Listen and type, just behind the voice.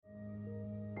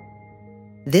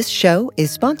This show is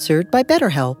sponsored by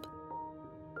BetterHelp.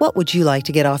 What would you like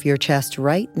to get off your chest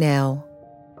right now?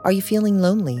 Are you feeling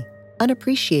lonely,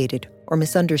 unappreciated, or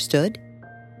misunderstood?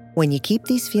 When you keep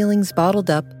these feelings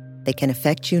bottled up, they can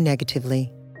affect you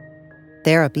negatively.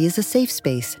 Therapy is a safe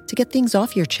space to get things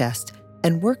off your chest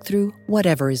and work through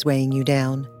whatever is weighing you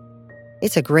down.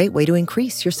 It's a great way to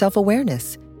increase your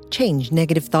self-awareness, change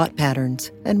negative thought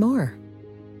patterns, and more.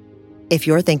 If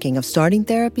you're thinking of starting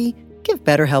therapy, give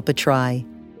BetterHelp a try.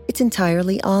 It's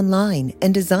entirely online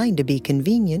and designed to be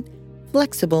convenient,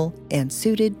 flexible, and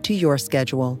suited to your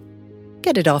schedule.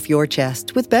 Get it off your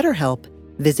chest with BetterHelp.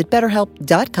 Visit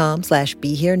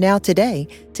BetterHelp.com/BeHereNow today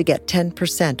to get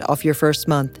 10% off your first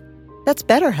month. That's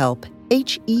BetterHelp,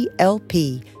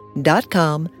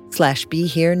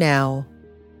 HELP.com/BeHereNow.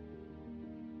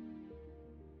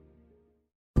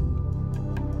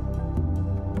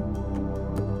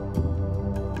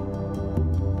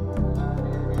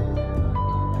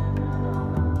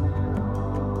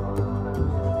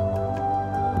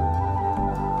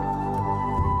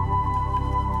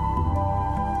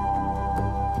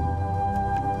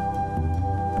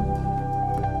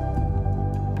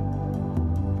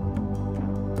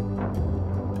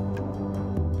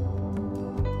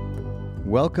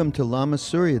 Welcome to Lama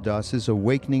Surya Das's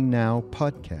Awakening Now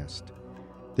podcast.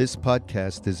 This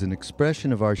podcast is an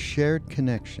expression of our shared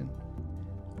connection.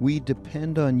 We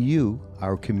depend on you,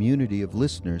 our community of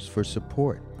listeners, for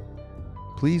support.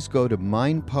 Please go to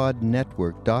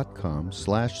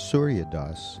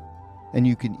mindpodnetwork.com/suryadas, and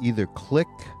you can either click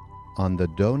on the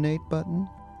donate button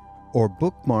or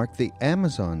bookmark the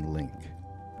Amazon link.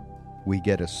 We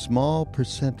get a small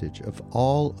percentage of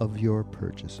all of your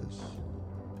purchases.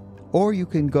 Or you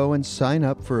can go and sign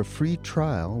up for a free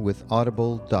trial with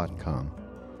audible.com.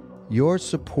 Your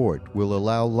support will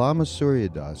allow Lama Surya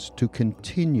Das to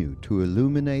continue to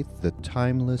illuminate the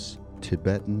timeless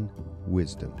Tibetan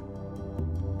wisdom.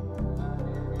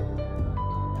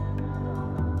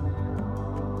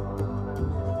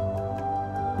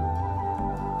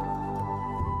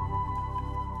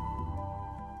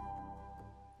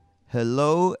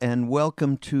 Hello and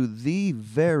welcome to the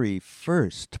very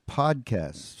first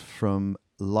podcast from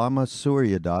Lama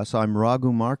Surya Das. I'm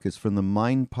Raghu Marcus from the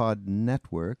MindPod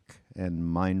Network and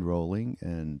Mind Rolling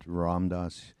and Ram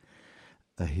Das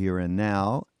Here and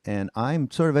Now. And I'm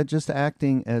sort of just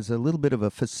acting as a little bit of a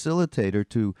facilitator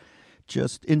to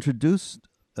just introduce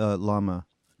Lama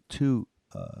to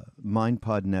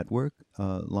MindPod Network.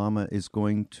 Lama is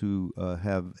going to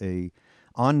have a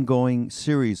ongoing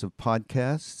series of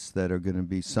podcasts that are going to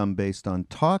be some based on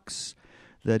talks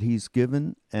that he's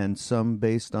given and some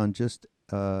based on just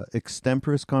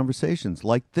extemporaneous conversations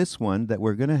like this one that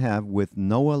we're going to have with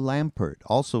Noah Lampert,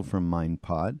 also from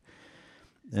MindPod.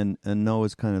 And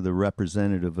Noah's kind of the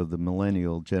representative of the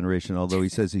millennial generation, although he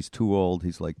says he's too old.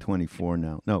 He's like 24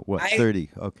 now. No, what,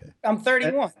 30? Okay. I'm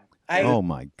 31. Oh,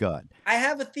 my God. I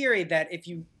have a theory that if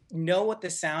you know what the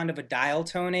sound of a dial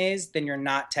tone is, then you're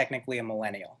not technically a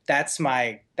millennial. That's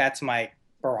my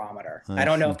barometer. I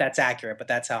don't know if that's accurate, but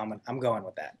that's how I'm going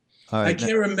with that. Right. I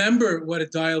can't remember what a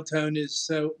dial tone is.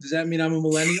 So does that mean I'm a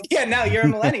millennial? Yeah, no, you're a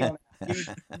millennial. You've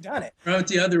done it. I'm at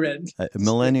the other end.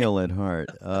 Millennial at heart.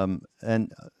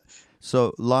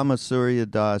 So Lama Surya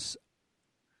Das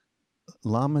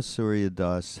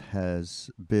has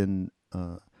been.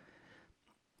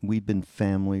 We've been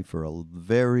family for a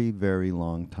very, very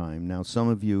long time. Now, some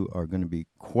of you are going to be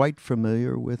quite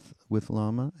familiar with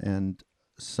Lama, and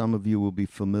some of you will be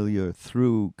familiar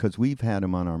because we've had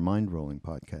him on our Mind Rolling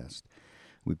podcast.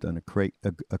 We've done a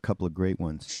couple of great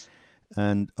ones.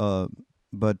 And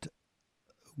but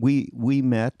we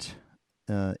met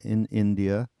in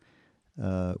India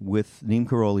with Neem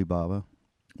Karoli Baba,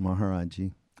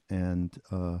 Maharaji, and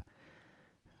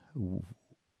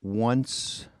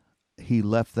once he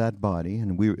left that body,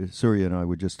 and Surya and I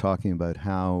were just talking about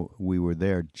how we were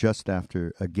there just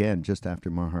after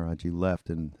Maharaji left,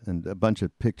 and a bunch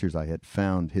of pictures I had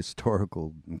found,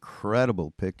 historical, incredible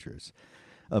pictures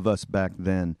of us back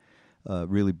then,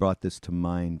 really brought this to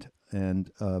mind.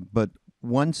 And but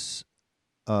once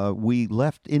we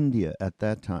left India at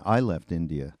that time, I left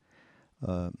India.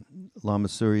 Lama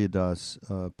Surya Das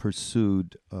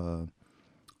pursued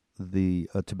the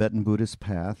Tibetan Buddhist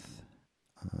path,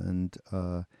 and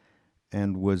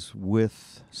was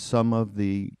with some of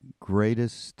the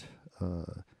greatest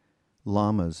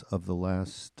lamas of the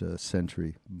last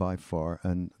century by far,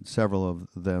 and several of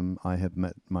them I have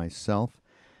met myself,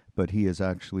 but he has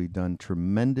actually done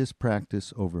tremendous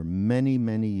practice over many,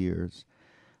 many years,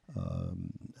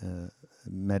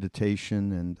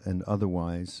 meditation and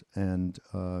otherwise, and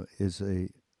is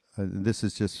a this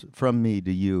is just from me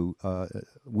to you.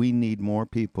 We need more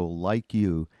people like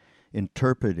you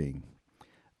interpreting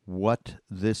what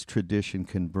this tradition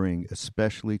can bring,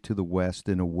 especially to the West,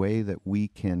 in a way that we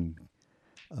can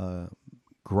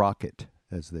grok it,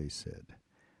 as they said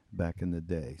back in the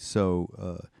day.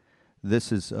 So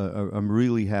this is, I'm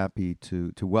really happy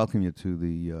to welcome you to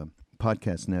the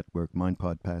podcast network,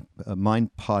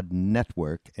 MindPod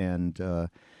Network, and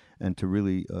to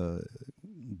really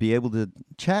be able to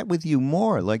chat with you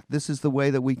more. Like, this is the way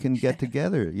that we can get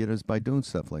together, is by doing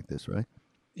stuff like this, right?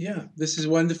 Yeah, this is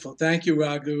wonderful. Thank you,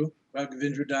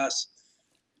 Raghavendra Das.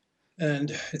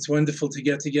 And it's wonderful to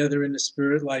get together in a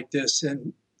spirit like this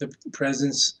and the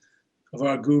presence of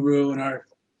our guru and our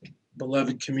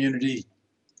beloved community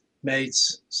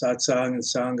mates, satsang and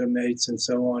sangha mates, and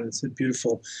so on. It's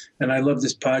beautiful. And I love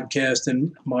this podcast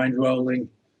and mind rolling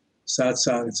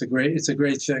satsang. It's a great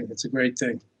thing. It's a great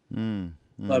thing.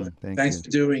 Love it. Thanks for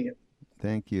doing it.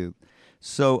 Thank you.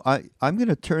 So I'm going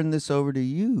to turn this over to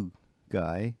you,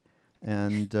 Guy,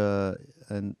 and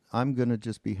I'm going to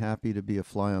just be happy to be a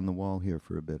fly on the wall here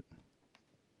for a bit.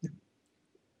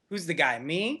 Who's the guy?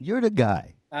 Me? You're the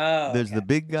guy. Oh, there's the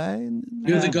big guy. And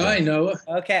you're the guy, Noah.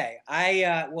 Okay.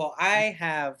 I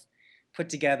have put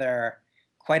together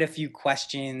quite a few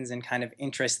questions and kind of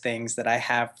interest things that I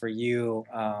have for you,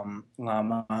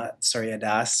 Lama Surya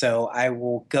Das. So I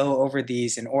will go over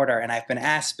these in order, and I've been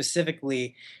asked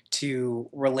specifically to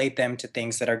relate them to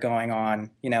things that are going on,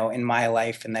 in my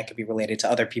life, and that could be related to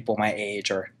other people my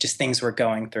age or just things we're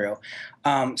going through.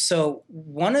 So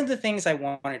one of the things I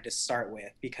wanted to start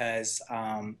with, because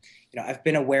I've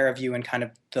been aware of you and kind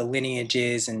of the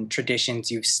lineages and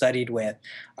traditions you've studied with,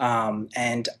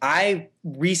 and I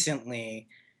recently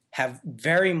have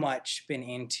very much been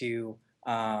into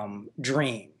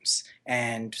dreams,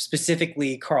 and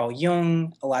specifically Carl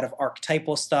Jung, a lot of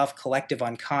archetypal stuff, collective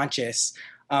unconscious.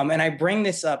 And I bring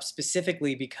this up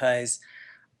specifically because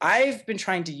I've been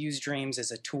trying to use dreams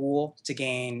as a tool to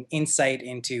gain insight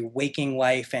into waking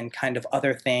life and kind of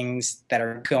other things that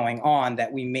are going on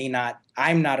that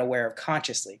I'm not aware of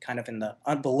consciously, kind of in the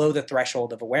below the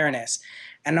threshold of awareness.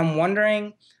 And I'm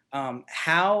wondering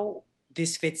how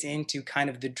this fits into kind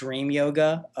of the dream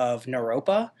yoga of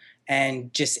Naropa,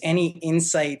 and just any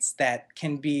insights that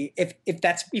can be, if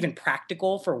that's even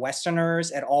practical for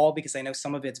Westerners at all, because I know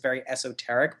some of it's very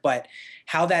esoteric, but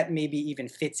how that maybe even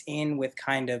fits in with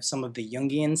kind of some of the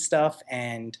Jungian stuff,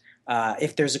 and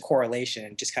if there's a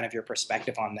correlation, just kind of your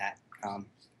perspective on that.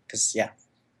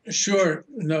 Sure.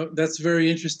 No, that's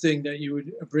very interesting that you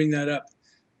would bring that up.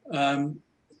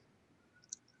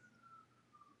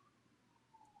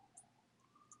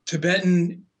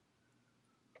 Tibetan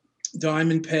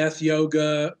Diamond Path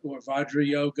Yoga or Vajra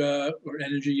Yoga or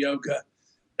Energy Yoga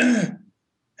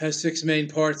has 6 main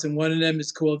parts, and one of them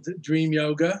is called Dream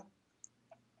Yoga,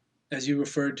 as you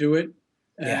referred to it.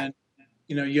 And,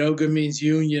 yoga means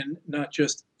union, not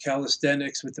just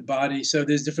calisthenics with the body. So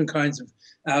there's different kinds of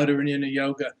outer and inner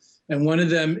yoga. And one of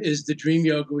them is the Dream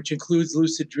Yoga, which includes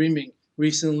lucid dreaming,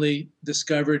 recently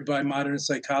discovered by modern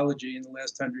psychology in the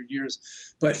last 100 years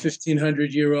by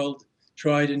 1,500-year-old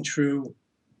tried and true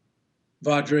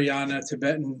Vajrayana,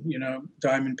 Tibetan,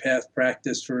 diamond path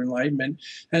practice for enlightenment.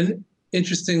 And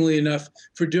interestingly enough,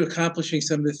 for accomplishing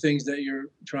some of the things that you're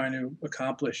trying to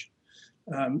accomplish.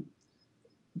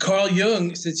 Carl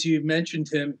Jung, since you mentioned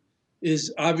him,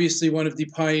 is obviously one of the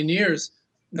pioneers,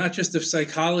 not just of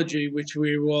psychology, which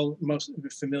we're all most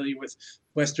familiar with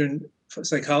Western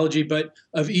psychology, but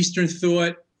of Eastern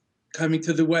thought coming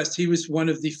to the West. He was one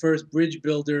of the first bridge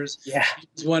builders. Yeah. He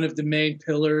was one of the main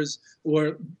pillars,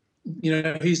 or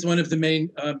he's one of the main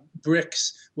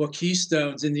bricks or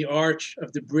keystones in the arch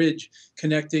of the bridge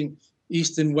connecting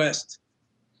East and West.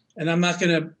 And I'm not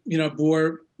going to,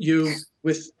 bore you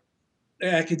with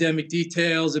academic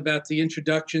details about the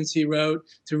introductions he wrote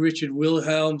to Richard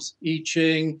Wilhelm's I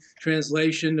Ching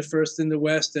translation, The First in the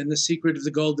West, and The Secret of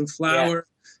the Golden Flower,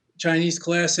 Chinese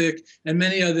classic, and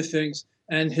many other things,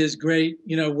 and his great,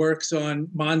 works on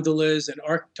mandalas and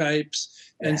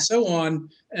archetypes and so on,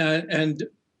 and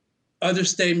other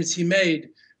statements he made.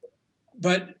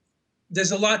 But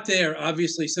there's a lot there,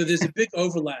 obviously. So there's a big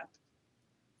overlap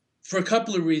for a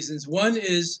couple of reasons. One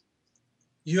is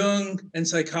Jung and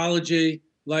psychology,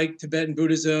 like Tibetan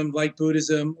Buddhism,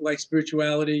 like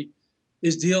spirituality,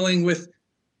 is dealing with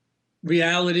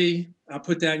reality. I'll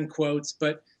put that in quotes,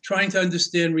 but trying to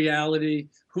understand reality,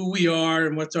 who we are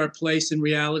and what's our place in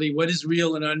reality, what is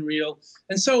real and unreal,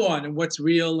 and so on, and what's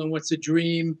real and what's a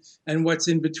dream and what's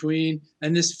in between,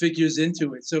 and this figures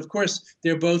into it. So, of course,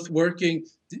 they're both working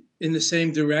in the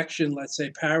same direction, let's say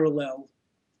parallel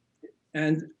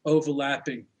and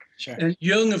overlapping. Sure. And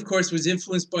Jung, of course, was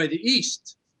influenced by the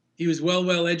East. He was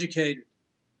well educated.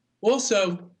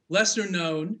 Also, lesser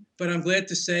known, but I'm glad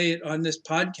to say it on this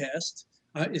podcast.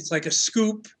 It's like a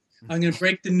scoop. I'm going to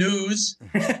break the news.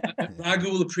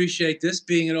 Raghu will appreciate this,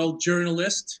 being an old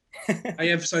journalist. I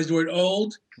emphasize the word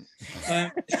old.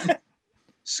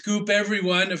 Scoop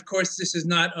everyone. Of course, this is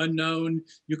not unknown.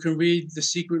 You can read the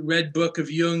secret red book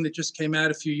of Jung that just came out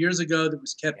a few years ago that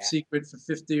was kept secret for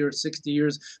 50 or 60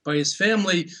 years by his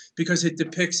family because it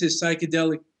depicts his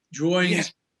psychedelic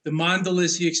drawings, the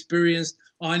mandalas he experienced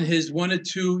on his 1 or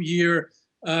 2 year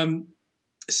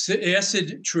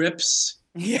acid trips.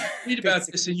 Read about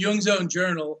this in Jung's own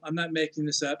journal. I'm not making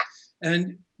this up.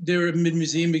 And there have been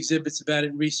museum exhibits about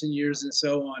it in recent years and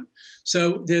so on.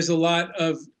 So there's a lot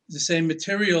of the same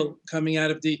material coming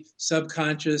out of the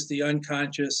subconscious, the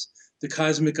unconscious, the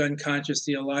cosmic unconscious,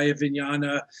 the Alaya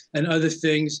Vijnana, and other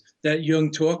things that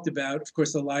Jung talked about. Of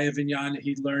course, the Alaya Vijnana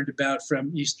he learned about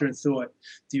from Eastern thought,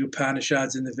 the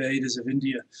Upanishads and the Vedas of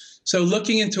India. So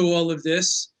looking into all of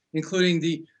this, including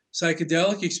the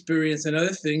psychedelic experience and other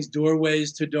things,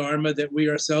 doorways to Dharma that we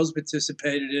ourselves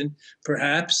participated in,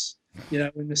 perhaps, in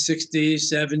the 60s,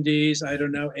 70s, I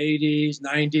don't know, 80s,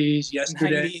 90s,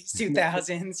 yesterday. 90s,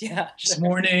 2000s, yeah. This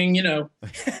morning,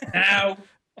 now.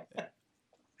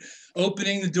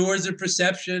 Opening the doors of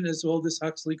perception, as Aldous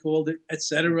Huxley called it,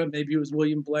 etc. Maybe it was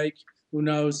William Blake, who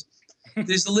knows.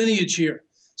 There's a lineage here.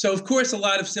 So, of course, a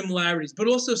lot of similarities, but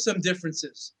also some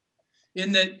differences.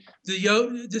 In that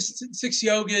the 6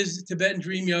 yogas, Tibetan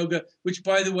Dream Yoga, which,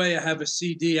 by the way, I have a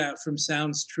CD out from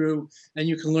Sounds True, and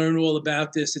you can learn all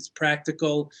about this. It's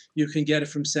practical. You can get it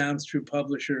from Sounds True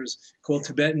publishers, called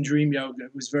Tibetan Dream Yoga.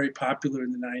 It was very popular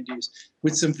in the 90s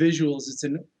with some visuals. It's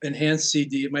an enhanced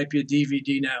CD. It might be a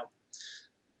DVD now.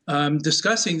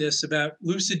 Discussing this about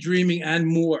lucid dreaming and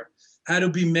more, how to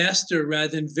be master rather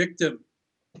than victim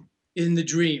in the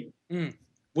dream.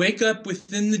 Wake up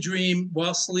within the dream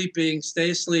while sleeping, stay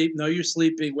asleep, know you're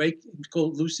sleeping, it's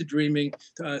called lucid dreaming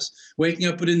to us, waking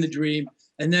up within the dream,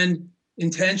 and then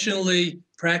intentionally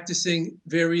practicing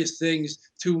various things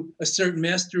to assert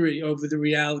mastery over the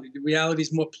reality. The reality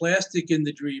is more plastic in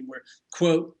the dream. We're,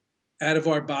 quote, out of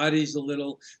our bodies a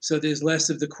little, so there's less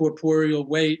of the corporeal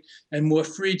weight and more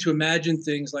free to imagine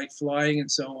things like flying and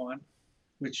so on,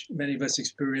 which many of us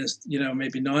experienced,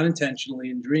 maybe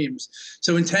non-intentionally in dreams.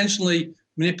 So intentionally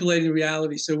manipulating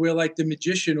reality. So we're like the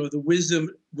magician or the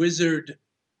wizard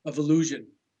of illusion.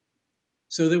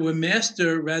 So that we're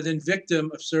master rather than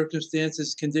victim of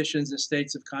circumstances, conditions, and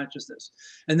states of consciousness.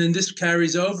 And then this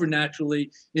carries over naturally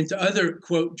into other,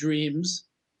 quote, dreams,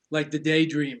 like the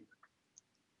daydream,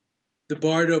 the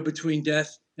bardo between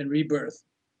death and rebirth,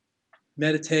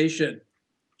 meditation,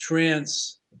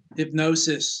 trance,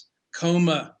 hypnosis,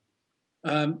 coma,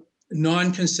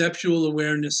 non-conceptual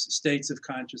awareness states of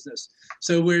consciousness.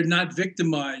 So we're not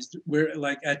victimized. We're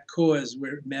like at cause.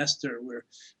 We're master.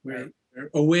 We're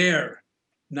aware,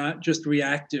 not just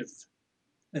reactive,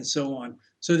 and so on.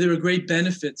 So there are great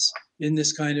benefits in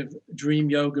this kind of dream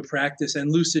yoga practice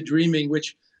and lucid dreaming,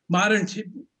 which modern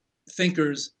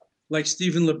thinkers like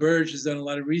Stephen LaBerge has done a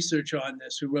lot of research on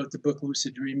this, who wrote the book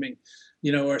Lucid Dreaming,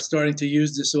 are starting to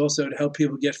use this also to help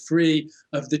people get free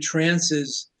of the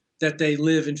trances that they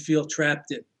live and feel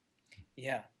trapped in.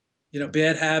 Yeah.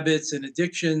 Bad habits and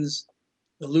addictions,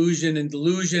 illusion and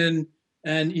delusion,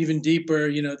 and even deeper,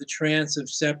 the trance of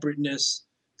separateness,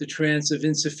 the trance of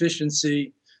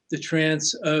insufficiency, the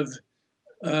trance of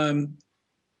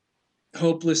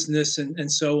hopelessness,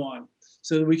 and so on,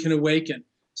 so that we can awaken.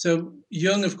 So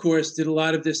Jung, of course, did a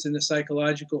lot of this in the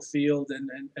psychological field,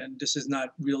 and this is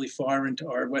not really far into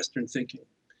our Western thinking.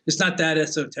 It's not that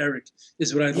esoteric,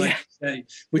 is what I'd like to say,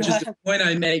 which is the point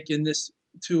I make in this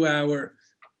 2-hour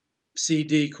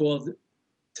CD called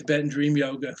Tibetan Dream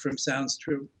Yoga from Sounds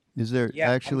True. Is there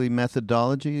actually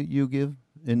methodology you give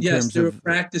in terms there of are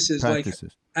practices, like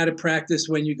how to practice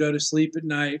when you go to sleep at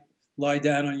night, lie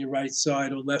down on your right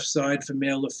side or left side for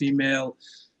male or female,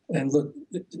 and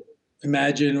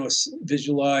imagine or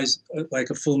visualize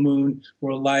like a full moon or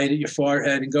a light at your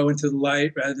forehead and go into the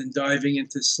light rather than diving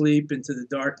into sleep, into the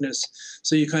darkness.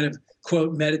 So you kind of,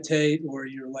 quote, meditate, or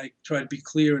you're like try to be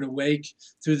clear and awake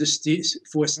through the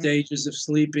 4 stages of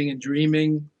sleeping and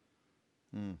dreaming.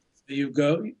 So you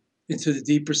go into the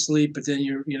deeper sleep, but then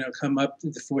you come up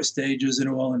to the 4 stages and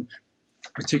all, and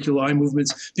particular eye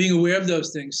movements, being aware of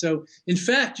those things. So in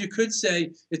fact, you could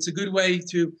say it's a good way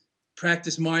to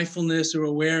practice mindfulness or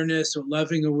awareness or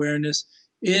loving awareness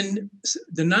in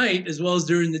the night as well as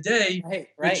during the day,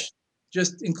 which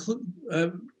just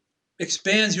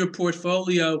expands your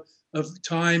portfolio of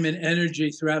time and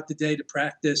energy throughout the day to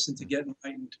practice and to get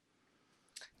enlightened.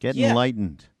 Get Yeah.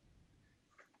 enlightened.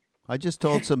 I just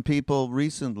told some people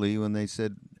recently when they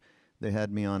said they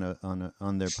had me on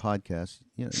their podcast,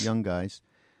 young guys,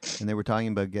 and they were talking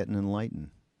about getting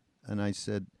enlightened. And I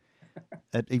said,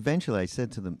 eventually I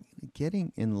said to them,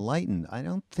 getting enlightened. I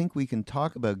don't think we can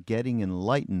talk about getting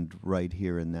enlightened right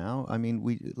here and now. I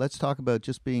mean, let's talk about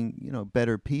just being,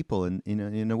 better people. And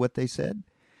you know what they said?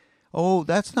 Oh,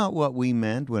 that's not what we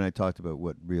meant when I talked about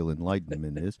what real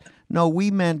enlightenment is. No,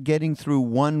 we meant getting through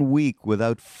 1 week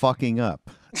without fucking up.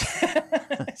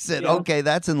 I said, okay,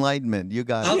 that's enlightenment. You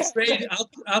got it.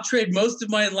 I'll trade most of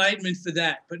my enlightenment for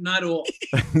that, but not all.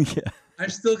 Yeah. I'm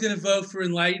still going to vote for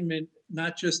enlightenment,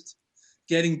 not just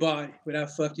getting by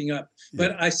without fucking up.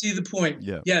 But I see the point.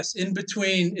 Yeah. Yes, in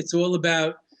between, it's all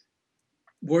about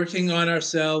working on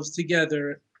ourselves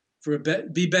together for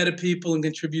be better people and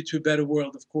contribute to a better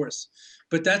world, of course.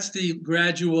 But that's the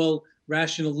gradual,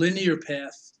 rational, linear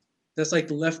path. That's like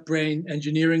the left brain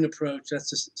engineering approach.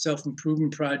 That's a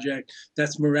self-improvement project.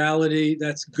 That's morality.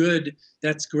 That's good.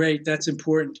 That's great. That's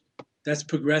important. That's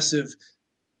progressive,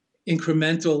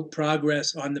 incremental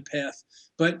progress on the path.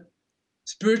 But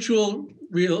spiritual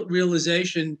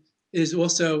realization is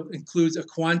also includes a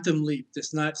quantum leap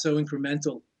that's not so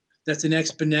incremental. That's an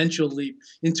exponential leap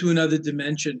into another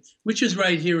dimension, which is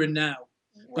right here and now.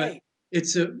 But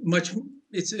it's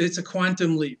a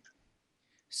quantum leap.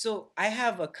 So I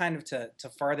have a kind of to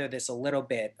further this a little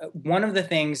bit. One of the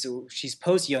things, she's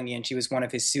post-Jungian, she was one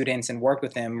of his students and worked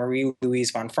with him, Marie-Louise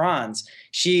von Franz.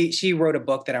 She wrote a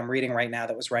book that I'm reading right now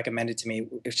that was recommended to me,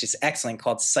 which is excellent,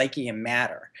 called Psyche and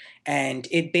Matter. And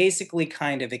it basically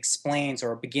kind of explains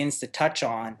or begins to touch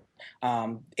on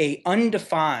a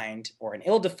undefined or an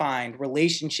ill-defined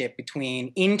relationship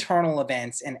between internal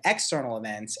events and external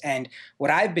events. And what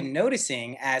I've been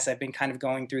noticing as I've been kind of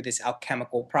going through this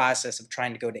alchemical process of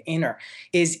trying to go to inner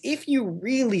is if you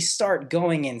really start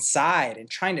going inside and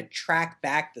trying to track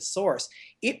back the source,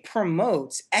 it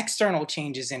promotes external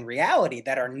changes in reality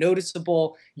that are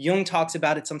noticeable. Jung talks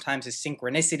about it sometimes as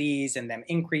synchronicities and them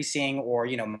increasing or,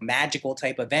 magical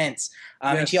type events.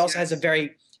 And she also has a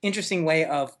very interesting way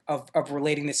of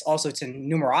relating this also to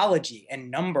numerology and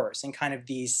numbers and kind of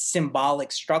these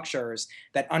symbolic structures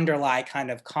that underlie kind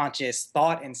of conscious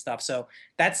thought and stuff. So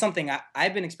that's something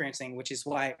I've been experiencing, which is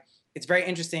why it's very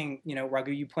interesting,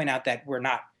 Raghu, you point out that we're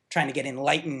not trying to get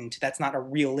enlightened. That's not a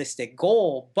realistic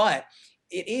goal, but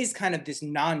it is kind of this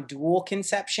non-dual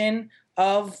conception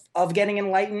of getting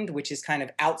enlightened, which is kind of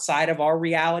outside of our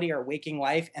reality or waking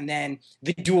life, and then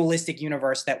the dualistic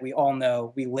universe that we all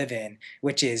know we live in,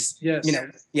 which is, So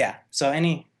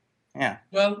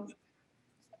Well,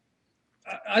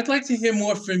 I'd like to hear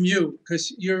more from you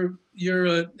because you're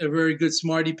a very good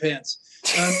smarty pants.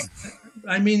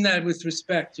 I mean that with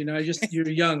respect. You're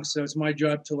young, so it's my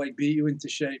job to beat you into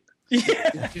shape.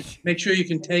 Yeah. Make sure you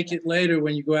can take it later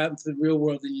when you go out into the real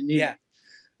world and you need it.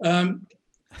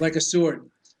 Like a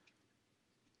sword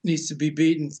needs to be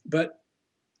beaten. But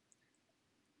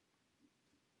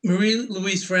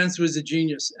Marie-Louise France was a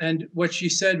genius. And what she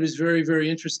said was very, very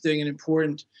interesting and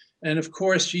important. And of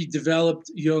course, she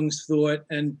developed Jung's thought.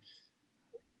 And,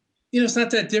 it's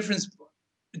not that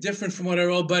different from what our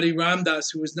old buddy Ram Dass,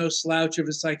 who was no slouch of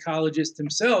a psychologist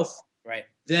himself, right,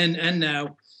 then and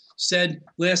now, said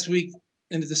last week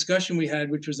in the discussion we had,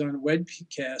 which was on a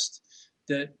webcast,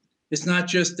 that it's not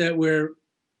just that we're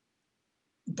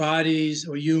bodies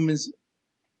or humans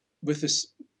with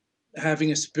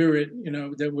having a spirit,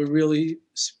 that we're really,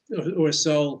 or a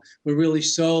soul, we're really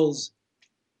souls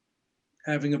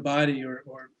having a body or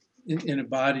in a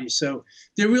body. So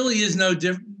there really is no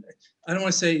difference. I don't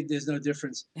want to say there's no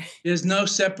difference. There's no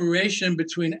separation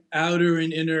between outer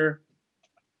and inner,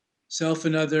 self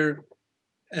and other,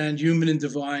 and human and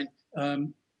divine.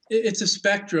 It's a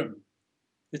spectrum.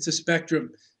 It's a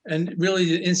spectrum. And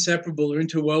really inseparable or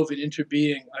interwoven,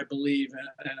 interbeing, I believe,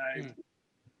 and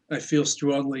I feel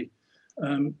strongly.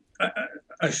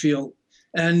 I feel.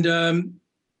 And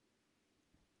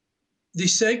the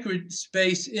sacred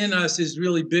space in us is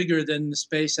really bigger than the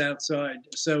space outside.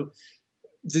 So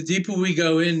the deeper we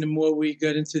go in, the more we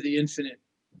get into the infinite.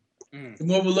 The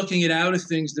more we're looking at outer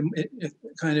things, it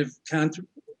kind of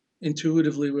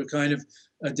counterintuitively, we're kind of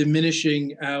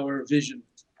diminishing our vision.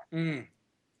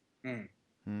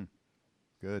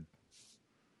 Good.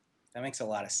 That makes a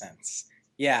lot of sense.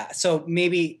 Yeah. So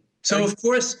maybe. So of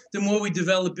course, the more we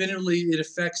develop innerly, it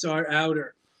affects our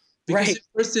outer. Because right.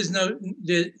 First, there's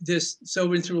this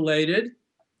so interrelated.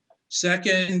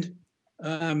 Second,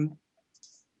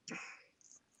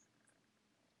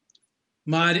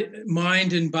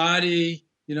 mind and body,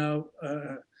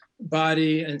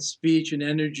 body and speech and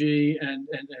energy and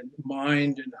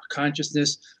mind and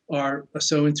consciousness are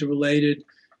so interrelated.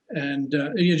 And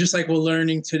just like we're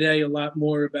learning today a lot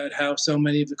more about how so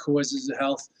many of the causes of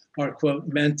health are, quote,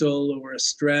 mental or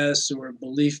stress or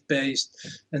belief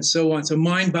based and so on. So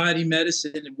mind, body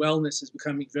medicine and wellness is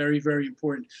becoming very, very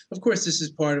important. Of course, this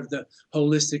is part of the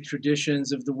holistic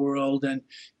traditions of the world and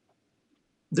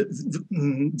the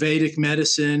Vedic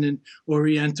medicine and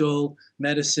Oriental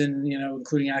medicine,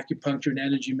 including acupuncture and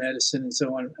energy medicine and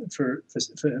so on for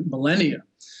millennia.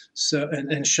 So,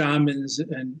 and shamans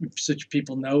and such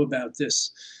people know about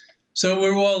this. So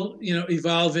we're all,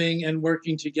 evolving and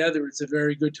working together. It's a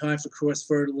very good time for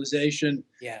cross-fertilization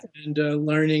and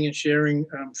learning and sharing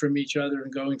from each other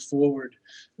and going forward.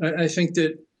 I think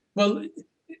that,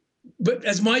 but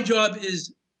as my job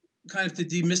is kind of to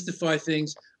demystify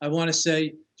things, I want to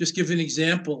say, just give an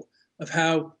example of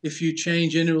how if you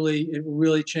change inwardly, it will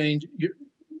really change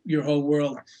your whole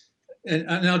world. And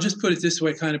I'll just put it this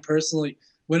way, kind of personally.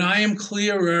 When I am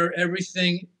clearer,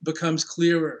 everything becomes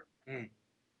clearer.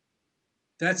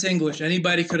 That's English.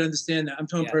 Anybody could understand that. I'm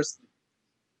talking personally.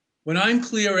 When I'm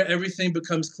clearer, everything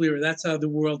becomes clearer. That's how the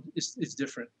world is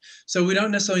different. So we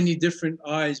don't necessarily need different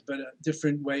eyes, but a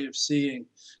different way of seeing,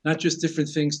 not just different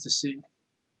things to see.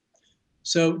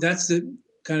 So that's the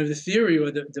kind of the theory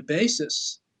or the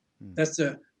basis. That's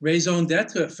the raison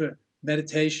d'etre for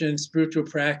meditation, spiritual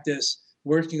practice,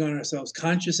 working on ourselves,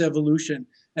 conscious evolution,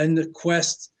 and the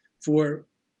quest for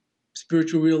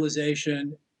spiritual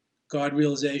realization, God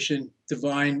realization,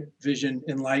 divine vision,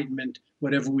 enlightenment,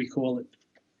 whatever we call it.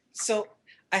 So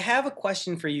I have a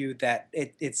question for you that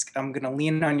I'm going to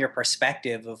lean on your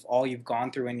perspective of all you've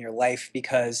gone through in your life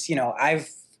because,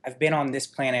 I've been on this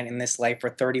planet in this life for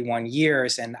 31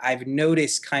 years, and I've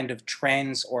noticed kind of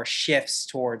trends or shifts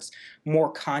towards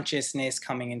more consciousness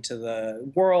coming into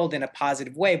the world in a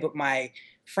positive way, but my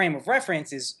frame of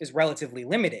reference is relatively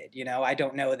limited. I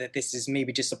don't know that this is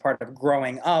maybe just a part of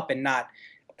growing up and not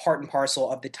part and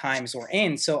parcel of the times we're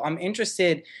in. So I'm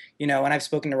interested, and I've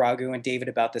spoken to Raghu and David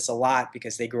about this a lot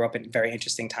because they grew up in very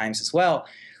interesting times as well.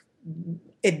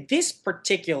 At this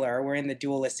particular, we're in the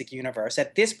dualistic universe,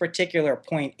 at this particular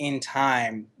point in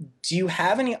time, do you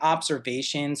have any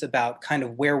observations about kind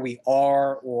of where we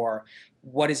are or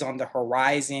what is on the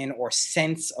horizon or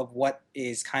sense of what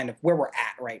is kind of where we're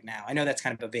at right now? I know that's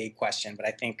kind of a vague question, but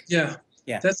I think... Yeah,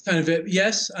 that's kind of it.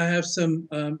 Yes, I have some,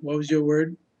 what was your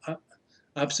word?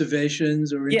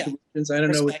 Observations or intuitions. I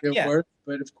don't know what they're worth,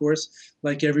 but of course,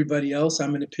 like everybody else,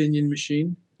 I'm an opinion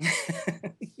machine.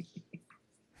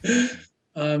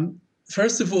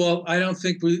 First of all, I don't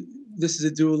think this is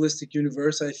a dualistic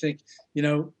universe. I think, in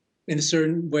a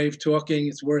certain way of talking,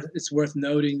 it's worth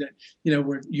noting that,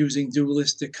 we're using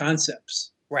dualistic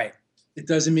concepts. Right. It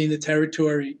doesn't mean the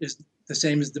territory is the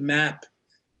same as the map.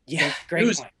 Yeah, great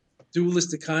point.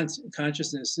 Dualistic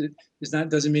consciousness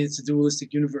doesn't mean it's a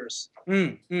dualistic universe.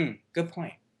 Good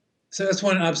point. So that's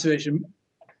one observation.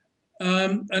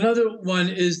 Another one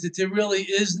is that there really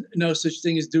is no such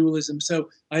thing as dualism. So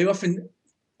I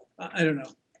don't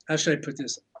know, how should I put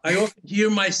this? I often hear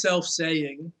myself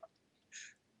saying,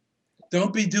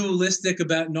 don't be dualistic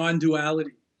about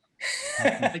non-duality.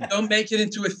 Like, don't make it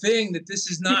into a thing that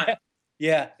this is not.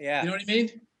 Yeah. You know what I mean?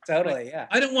 Totally, yeah.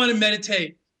 I don't want to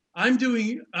meditate. I'm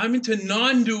into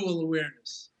non-dual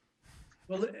awareness.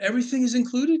 Well, everything is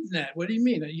included in that. What do you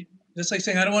mean? That's like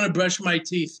saying I don't want to brush my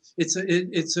teeth. It's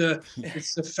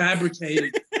a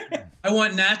fabricated. I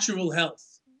want natural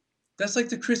health. That's like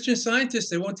the Christian scientists.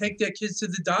 They won't take their kids to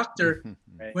the doctor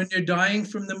when they're dying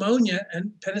from pneumonia,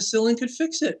 and penicillin could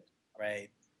fix it. Right.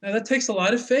 Now that takes a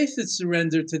lot of faith and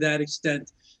surrender to that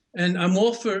extent, and I'm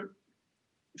all for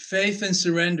faith and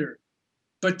surrender.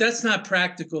 But that's not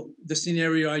practical. The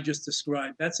scenario I just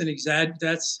described. That's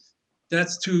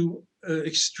too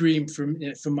extreme for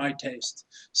my taste.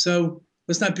 So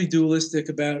let's not be dualistic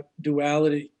about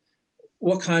duality,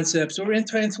 or concepts, or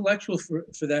anti-intellectual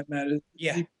for that matter.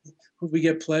 Yeah, we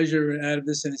get pleasure out of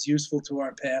this, and it's useful to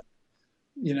our path.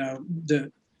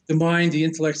 The mind, the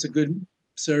intellect's a good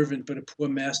servant, but a poor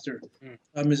master.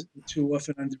 Is too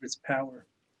often under its power.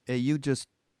 Hey, you just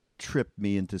tripped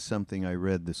me into something I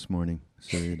read this morning,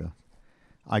 Sarita.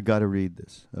 I got to read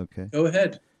this, okay? Go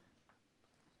ahead.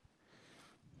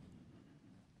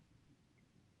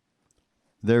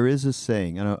 There is a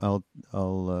saying, and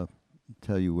I'll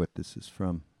tell you what this is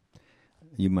from.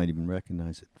 You might even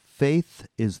recognize it. Faith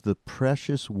is the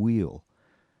precious wheel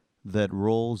that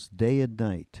rolls day and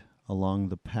night along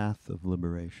the path of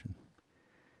liberation.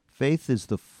 Faith is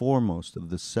the foremost of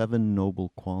the 7 noble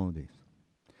qualities.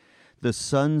 The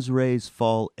sun's rays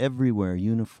fall everywhere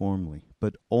uniformly,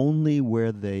 but only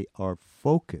where they are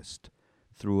focused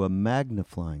through a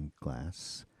magnifying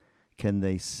glass can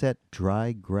they set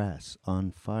dry grass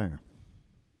on fire.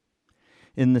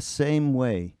 In the same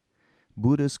way,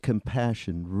 Buddha's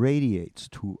compassion radiates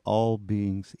to all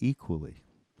beings equally,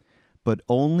 but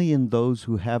only in those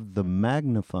who have the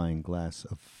magnifying glass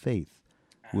of faith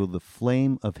will the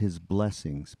flame of his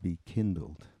blessings be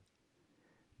kindled.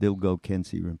 Dilgo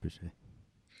Khyentse Rinpoche.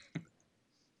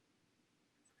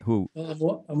 Who?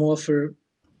 Well, I'm all for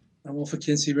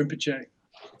Khyentse Rinpoche.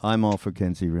 I'm all for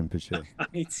Khyentse Rinpoche.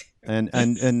 Me too. And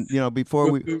you know, before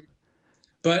we...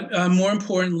 But more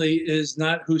importantly is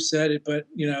not who said it, but,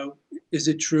 you know, is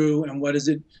it true and what does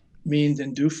it mean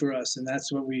and do for us? And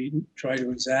that's what we try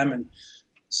to examine.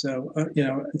 So, you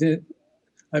know,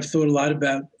 I've thought a lot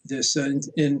about this. Of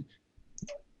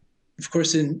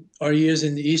course, in our years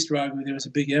in the East, Raghu, there was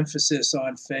a big emphasis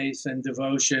on faith and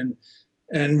devotion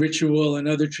and ritual and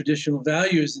other traditional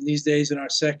values. And these days in our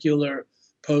secular,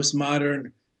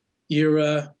 postmodern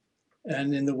era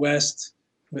and in the West,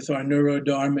 with our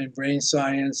neurodharma and brain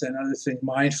science and other things,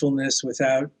 mindfulness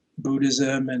without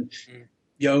Buddhism and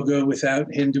yoga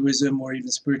without Hinduism or even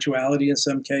spirituality in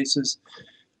some cases.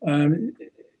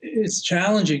 It's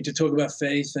challenging to talk about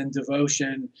faith and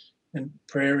devotion and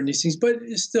prayer and these things, but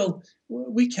it's still,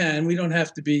 we don't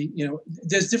have to be, you know,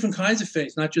 there's different kinds of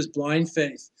faith, not just blind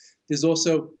faith. There's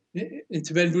also, in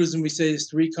Tibetan Buddhism, we say there's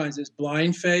three kinds. There's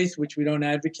blind faith, which we don't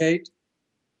advocate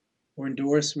or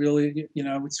endorse, really, you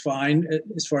know, it's fine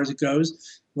as far as it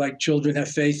goes. Like children have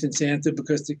faith in Santa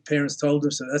because the parents told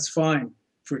them so. That's fine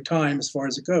for a time as far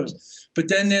as it goes. But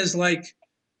then there's like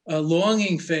a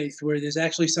longing faith where there's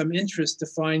actually some interest to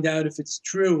find out if it's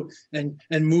true and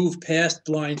move past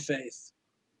blind faith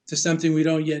to something we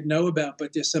don't yet know about,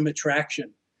 but there's some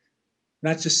attraction.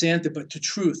 Not to Santa, but to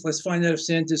truth. Let's find out if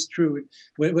Santa's true.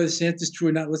 Whether Santa's true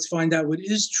or not, let's find out what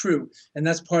is true. And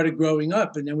that's part of growing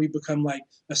up. And then we become like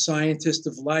a scientist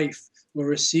of life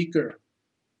or a seeker,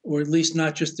 or at least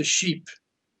not just a sheep.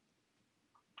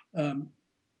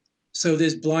 So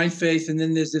there's blind faith, and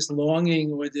then there's this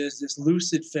longing, or there's this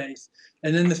lucid faith.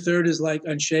 And then the third is like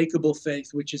unshakable faith,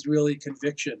 which is really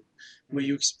conviction, where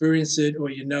you experience it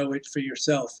or you know it for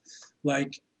yourself.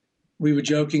 Like, we were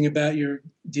joking about your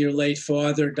dear late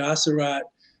father, Dasarat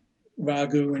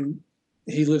Raghu, and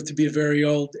he lived to be a very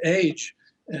old age.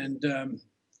 And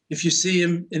if you see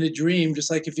him in a dream,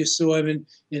 just like if you saw him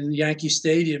in Yankee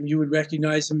Stadium, you would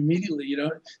recognize him immediately. You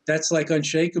know, that's like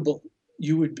unshakable.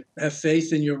 You would have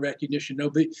faith in your recognition.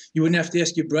 Nobody, you wouldn't have to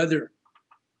ask your brother.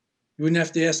 You wouldn't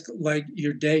have to ask like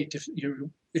your date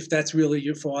if that's really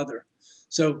your father.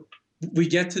 So we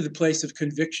get to the place of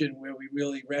conviction where we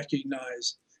really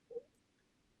recognize.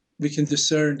 We can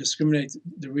discriminate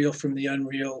the real from the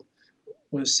unreal,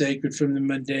 or the sacred from the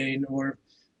mundane, or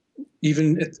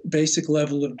even at the basic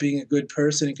level of being a good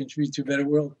person and contribute to a better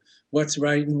world. What's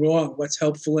right and wrong? What's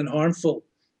helpful and harmful?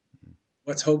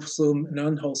 What's wholesome and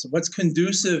unwholesome? What's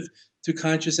conducive to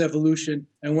conscious evolution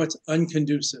and what's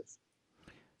unconducive?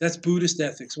 That's Buddhist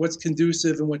ethics. What's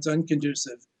conducive and what's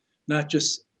unconducive, not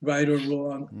just right or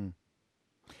wrong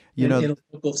in a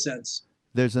local sense.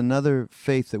 There's another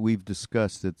faith that we've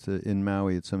discussed. It's in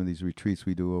Maui at some of these retreats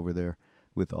we do over there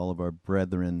with all of our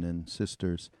brethren and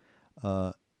sisters,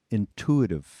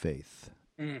 intuitive faith.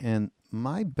 And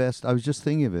my best, I was just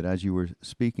thinking of it as you were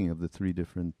speaking of the three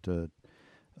different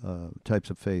types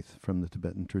of faith from the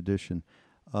Tibetan tradition.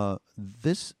 I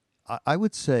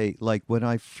would say, like when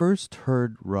I first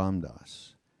heard Ram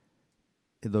Dass,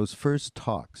 those first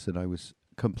talks that I was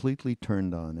completely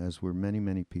turned on, as were many,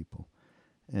 many people,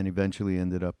 and eventually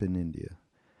ended up in India.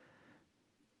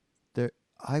 There,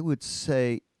 I would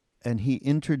say, and he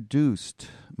introduced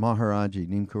Maharaji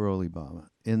Neem Karoli Baba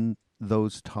in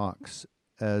those talks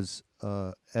as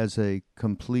a siddha,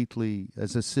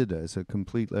 as a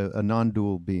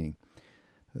non-dual being.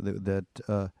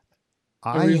 A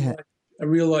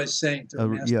realized saint.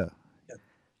 Yeah.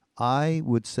 I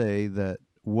would say that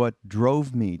what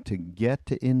drove me to get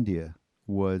to India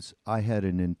was I had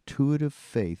an intuitive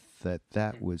faith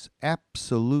that was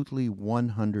absolutely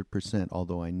 100%.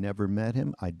 Although I never met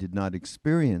him, I did not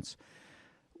experience.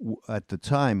 At the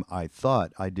time, I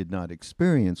thought I did not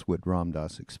experience what Ram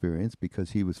Dass experienced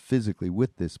because he was physically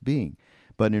with this being.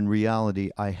 But in reality,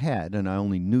 I had, and I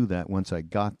only knew that once I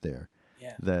got there.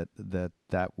 Yeah.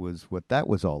 That was what that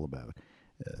was all about.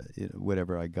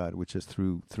 Whatever I got, which is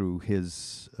through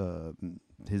his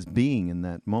being in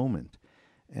that moment.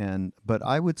 But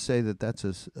I would say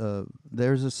that's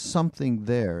there's something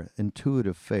there,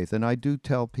 intuitive faith. And I do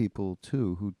tell people,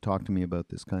 too, who talk to me about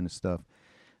this kind of stuff,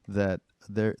 that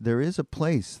there is a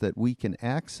place that we can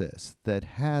access that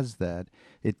has that.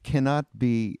 It cannot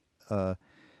be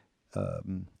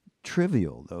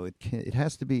trivial, though. It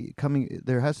has to be coming.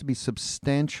 There has to be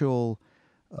substantial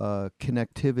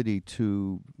connectivity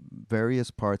to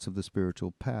various parts of the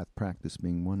spiritual path, practice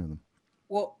being one of them.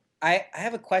 Well, I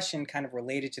have a question kind of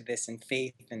related to this in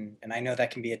faith, and I know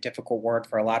that can be a difficult word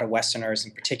for a lot of Westerners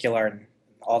in particular, and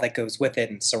all that goes with it,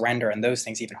 and surrender and those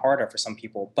things even harder for some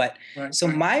people. But so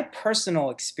my personal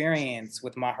experience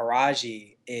with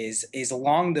Maharaji is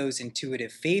along those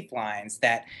intuitive faith lines,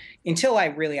 that until I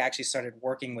really actually started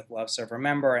working with Love Serve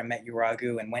Remember and met you,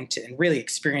 Raghu, and went to and really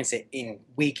experienced it in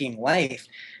waking life.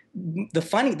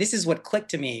 This is what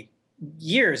clicked to me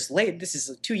years later. This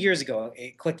is 2 years ago.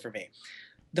 It clicked for me.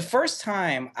 The first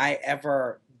time I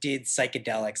ever did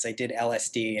psychedelics, I did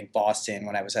LSD in Boston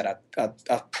when I was at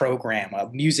a program, a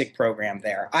music program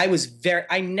there.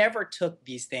 I never took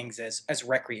these things as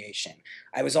recreation.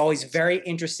 I was always very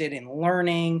interested in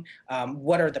learning.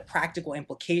 What are the practical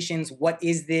implications? What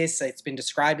is this? It's been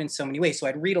described in so many ways. So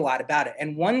I'd read a lot about it.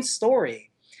 And one story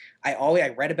I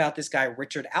read about this guy,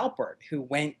 Richard Alpert, who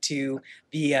went to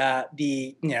the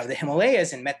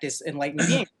Himalayas and met this enlightened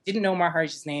being. Didn't know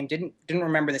Maharaji's name, didn't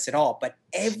remember this at all. But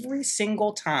every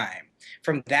single time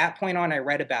from that point on, I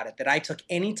read about it, that I took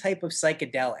any type of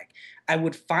psychedelic, I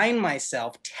would find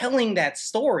myself telling that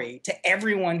story to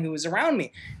everyone who was around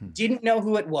me. Didn't know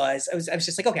who it was. I was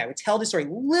just like, okay, I would tell the story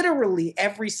literally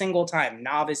every single time.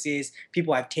 Novices,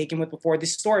 people I've taken with before,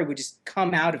 this story would just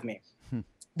come out of me.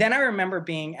 Then I remember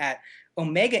being at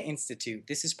Omega Institute.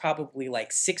 This is probably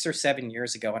like 6 or 7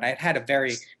 years ago. And I had a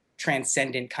very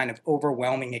transcendent kind of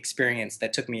overwhelming experience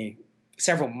that took me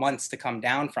several months to come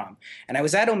down from. And I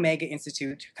was at Omega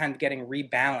Institute kind of getting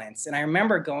rebalanced. And I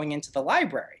remember going into the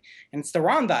library, and it's the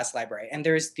Ramdas library. And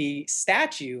there's the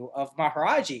statue of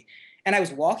Maharaji. And I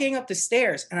was walking up the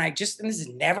stairs, and and this has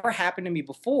never happened to me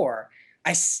before,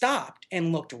 I stopped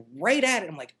and looked right at it.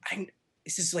 I'm like,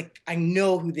 I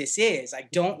know who this is. I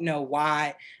don't know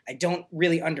why. I don't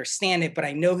really understand it, but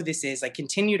I know who this is. I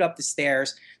continued up the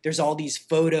stairs. There's all these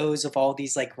photos of all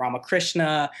these like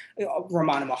Ramakrishna,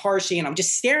 Ramana Maharshi, and I'm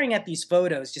just staring at these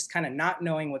photos, just kind of not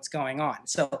knowing what's going on.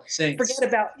 So I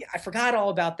forgot all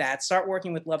about that. Start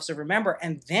working with Love Serve Remember.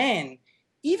 And then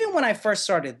even when I first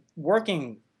started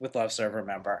working with Love Serve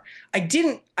Remember, I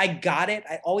got it.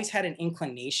 I always had an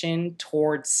inclination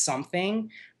towards something.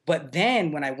 But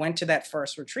then when I went to that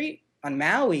first retreat on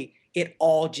Maui, it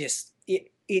all just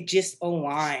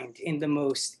aligned in the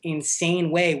most insane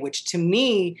way, which to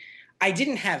me, I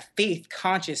didn't have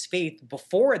conscious faith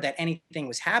before that anything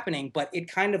was happening, but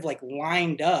it kind of like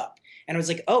lined up. And I was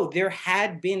like, oh, there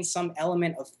had been some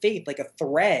element of faith, like a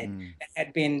thread that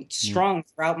had been strung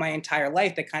throughout my entire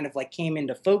life that kind of like came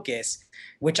into focus,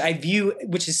 which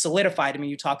is solidified. I mean,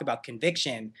 you talk about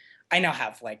conviction. I now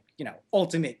have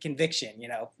ultimate conviction,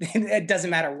 it doesn't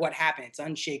matter what happened. It's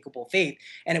unshakable faith.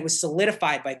 And it was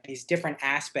solidified by these different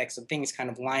aspects of things kind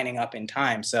of lining up in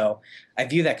time. So I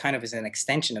view that kind of as an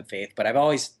extension of faith, but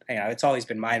it's always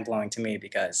been mind blowing to me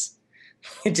because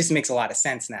it just makes a lot of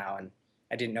sense now. And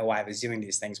I didn't know why I was doing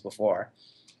these things before.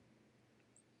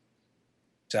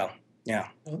 So, yeah.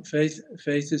 Well, faith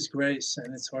is grace,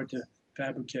 and it's hard to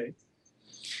fabricate.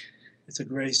 It's a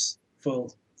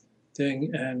graceful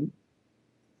thing, and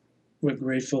we're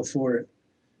grateful for it.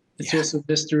 It's also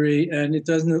mystery, and it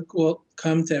doesn't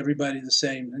come to everybody the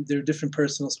same. And there are different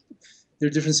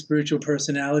spiritual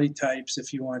personality types,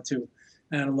 if you want to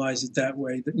analyze it that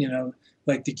way.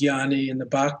 Like the Jnani and the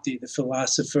Bhakti, the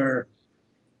philosopher,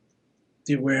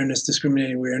 the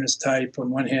discriminating awareness type.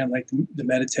 On one hand, like the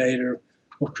meditator,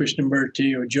 or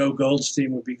Krishnamurti, or Joe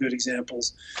Goldstein would be good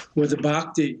examples. Or the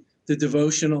Bhakti, the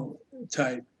devotional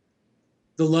type,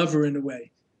 the lover in a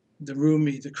way, the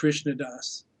Rumi, the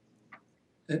Krishnadas,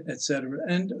 etc.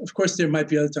 And of course, there might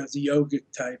be other types, the yogic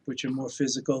type, which are more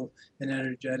physical and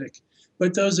energetic.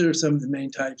 But those are some of the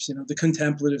main types. The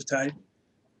contemplative type,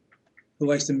 who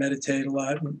likes to meditate a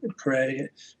lot and pray.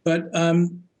 But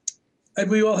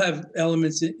we all have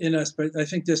elements in us, but I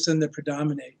think there's some that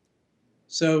predominate.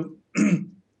 So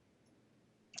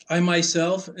I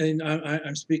myself, and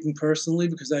I'm speaking personally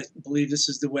because I believe this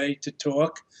is the way to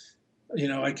talk.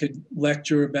 I could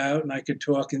lecture about, and I could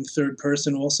talk in third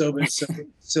person also, but it's so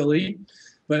silly.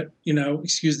 But,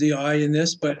 excuse the I in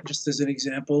this, but just as an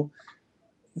example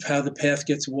of how the path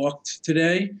gets walked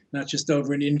today, not just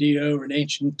over in India or in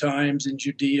ancient times in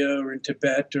Judea or in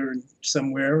Tibet or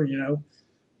somewhere,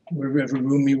 wherever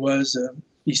Rumi was,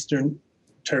 Eastern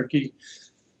Turkey,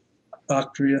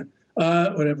 Bactria,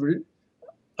 whatever.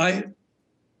 I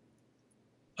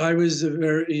I was a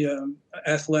very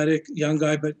athletic young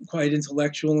guy, but quite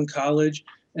intellectual in college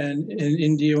and in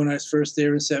India when I was first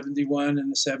there in 71 in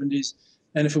the 70s.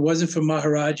 And if it wasn't for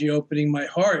Maharaji opening my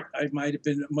heart, I might have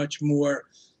been a much more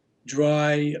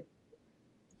dry,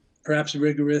 perhaps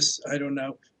rigorous, I don't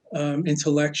know,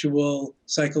 intellectual,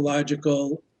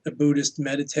 psychological, a Buddhist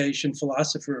meditation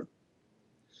philosopher.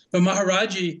 But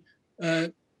Maharaji,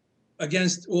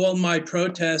 against all my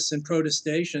protests and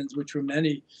protestations, which were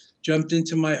many, jumped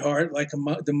into my heart like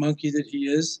the monkey that he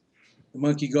is, the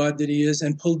monkey god that he is,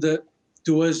 and pulled the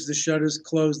doors, the shutters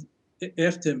closed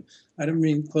after him. I don't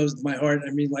mean closed my heart.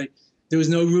 I mean, like, there was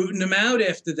no rooting him out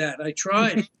after that. I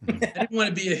tried. I didn't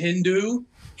want to be a Hindu.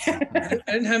 I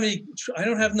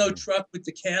don't have no truck with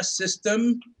the caste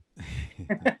system.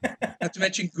 Not to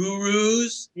mention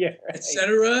gurus, Yeah,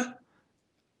 etc.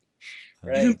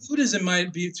 right. Even Buddhism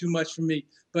might be too much for me.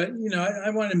 But, I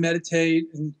want to meditate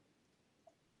and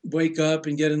wake up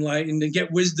and get enlightened and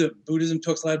get wisdom. Buddhism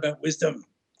talks a lot about wisdom.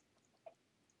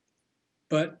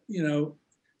 But,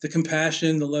 the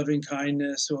compassion, the loving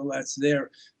kindness, all that's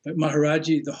there. But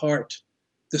Maharaji, the heart,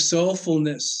 the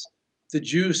soulfulness, the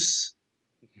juice,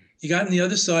 he got on the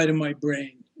other side of my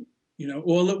brain,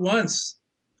 all at once.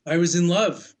 I was in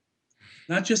love,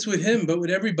 not just with him, but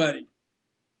with everybody.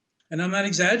 And I'm not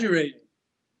exaggerating.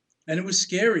 And it was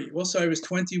scary. Also, I was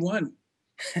 21.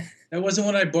 That wasn't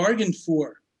what I bargained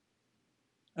for.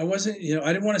 I wasn't,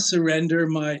 I didn't want to surrender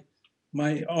my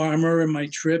armor and my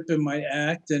trip and my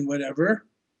act and whatever.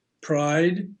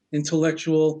 Pride,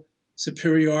 intellectual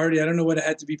superiority. I don't know what I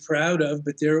had to be proud of,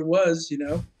 but there it was,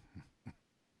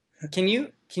 Can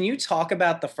you talk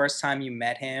about the first time you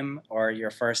met him or your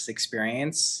first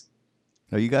experience?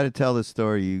 Now, you got to tell the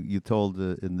story you told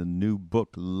in the new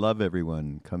book, Love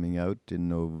Everyone, coming out in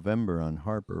November on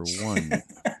Harper One.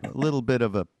 A little bit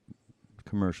of a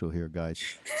commercial here, guys.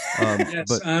 Yes,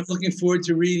 but I'm looking forward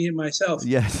to reading it myself.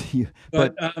 Yes,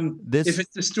 but if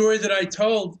it's the story that I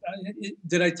told,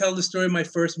 did I tell the story of my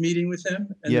first meeting with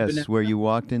him? Yes, where you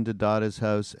walked into Dada's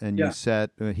house and you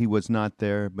sat. He was not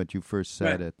there, but you first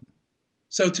sat at.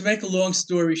 So to make a long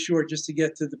story short, just to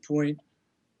get to the point.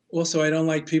 Also, I don't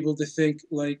like people to think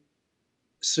like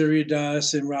Surya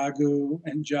Das and Raghu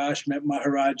and Josh met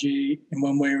Maharaji in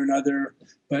one way or another,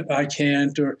 but I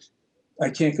can't, or I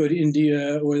can't go to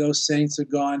India, or those saints are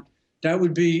gone. That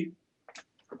would be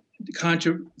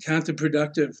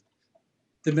counterproductive.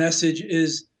 The message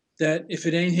is that if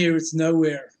it ain't here, it's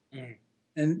nowhere. Mm.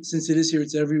 And since it is here,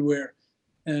 it's everywhere.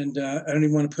 And I don't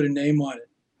even want to put a name on it.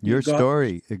 Your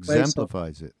story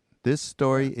exemplifies it. This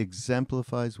story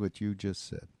exemplifies what you just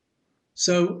said.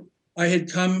 So I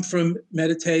had come from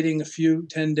meditating a few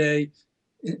 10-day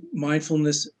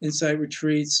mindfulness insight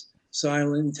retreats,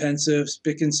 silent intensive,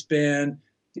 spick and span,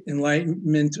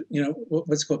 enlightenment,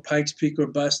 what's called Pikes Peak or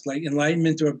bust, like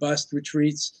enlightenment or bust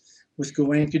retreats with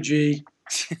Goenkaji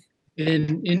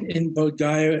in Bodh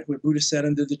Gaya, where Buddha sat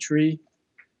under the tree,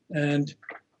 and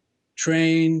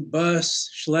train,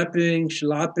 bus, schlepping,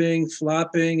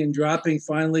 flopping, and dropping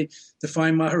finally to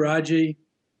find Maharaji,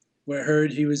 where I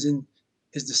heard he was in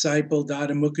his disciple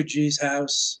Dada Mukherjee's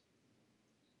house,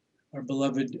 our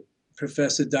beloved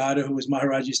Professor Dada, who was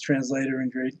Maharaji's translator and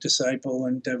great disciple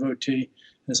and devotee,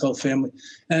 and his whole family.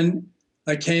 And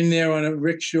I came there on a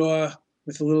rickshaw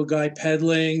with a little guy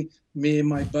pedaling, me and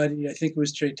my buddy, I think it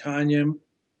was Chaitanya,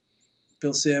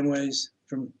 Bill Samways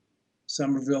from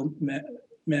Somerville,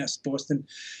 Mass, Boston.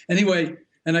 Anyway,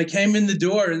 and I came in the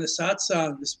door, and the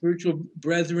satsang, the spiritual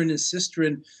brethren and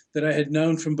sisterin that I had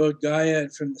known from Bodh Gaya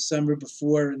and from the summer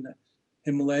before in the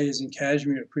Himalayas and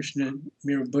Kashmir, Krishna,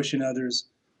 Mira Bush and others,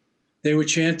 they were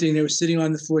chanting, they were sitting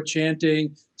on the floor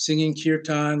chanting, singing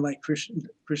kirtan like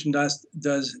Krishna Das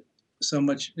does so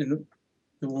much in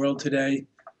the world today,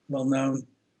 well known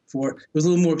for. It was a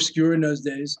little more obscure in those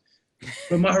days.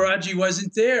 But Maharaji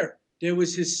wasn't there. There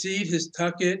was his seat, his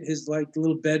tucket, his like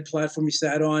little bed platform he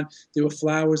sat on. There were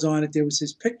flowers on it. There was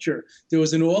his picture. There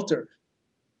was an altar.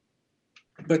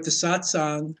 But the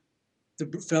satsang, the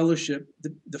fellowship,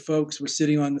 the folks were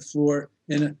sitting on the floor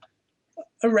in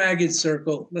a ragged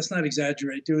circle. Let's not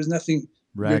exaggerate. There was nothing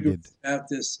ragged about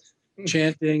this.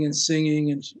 Chanting and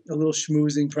singing and a little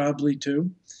schmoozing probably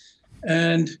too.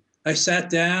 And I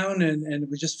sat down and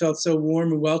it just felt so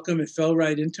warm and welcome. It fell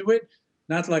right into it.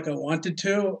 Not like I wanted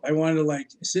to. I wanted to like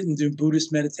sit and do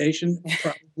Buddhist meditation,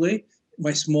 probably,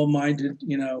 my small-minded,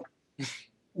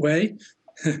 way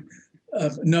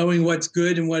of knowing what's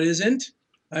good and what isn't.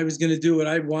 I was going to do what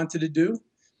I wanted to do,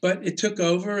 but it took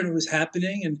over and it was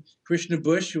happening. And Krishna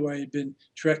Bush, who I had been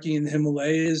trekking in the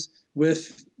Himalayas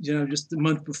with, just the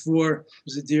month before,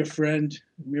 was a dear friend,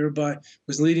 Mirabai,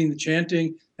 was leading the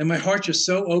chanting. And my heart just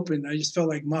so open. I just felt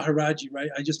like Maharaji,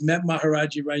 right? I just met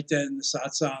Maharaji right then in the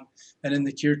satsang and in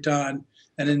the kirtan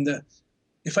and in the,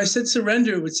 if I said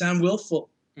surrender, it would sound willful.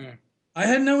 Mm. I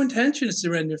had no intention of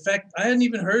surrender. In fact, I hadn't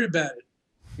even heard about it.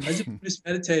 I just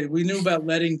meditated. We knew about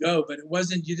letting go, but it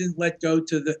wasn't, you didn't let go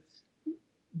to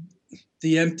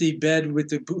the empty bed with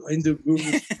the Hindu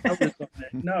guru's flowers on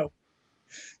it. No.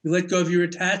 You let go of your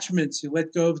attachments. You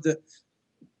let go of the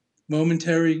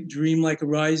momentary dream-like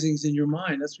arisings in your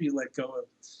mind. That's what you let go of.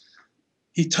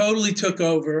 He totally took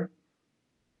over.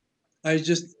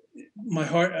 My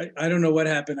heart, I don't know what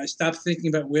happened. I stopped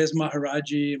thinking about where's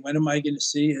Maharaji and when am I going to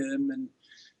see him and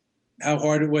how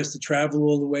hard it was to travel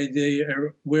all the way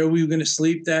there, where we were going to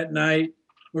sleep that night,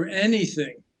 or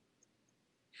anything.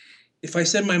 If I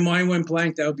said my mind went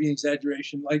blank, that would be an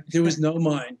exaggeration. Like there was no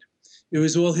mind. It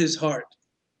was all his heart.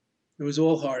 It was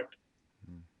all heart.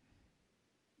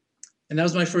 And that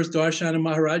was my first darshan of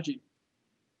Maharaji.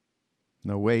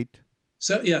 No, wait.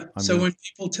 So, yeah. When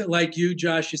people like you,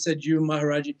 Josh, you said you,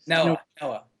 Maharaji.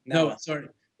 Noah, sorry.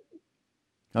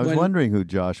 I was wondering who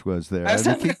Josh was there. I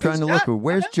keep trying to look.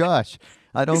 Where's Josh?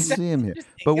 I don't see him here.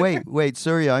 But wait,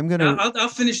 Surya, I'm going to... I'll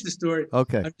finish the story.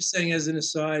 Okay. I'm just saying as an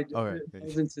aside, all right,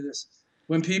 into this.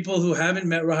 When people who haven't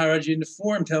met Maharaji in the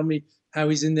forum tell me how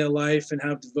he's in their life and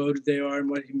how devoted they are and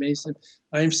what he makes them,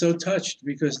 I am so touched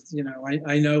because,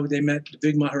 I know they met the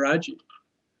big Maharaji,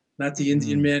 not the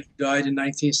Indian man who died in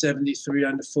 1973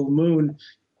 on the full moon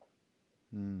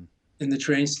in the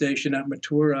train station at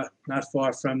Mathura, not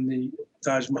far from the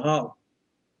Taj Mahal.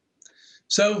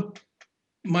 So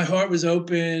my heart was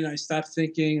open. I stopped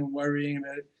thinking and worrying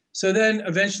about it. So then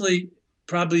eventually,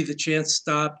 probably the chant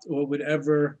stopped or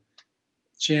whatever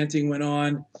chanting went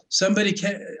on. Somebody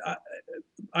came,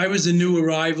 I was a new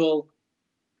arrival.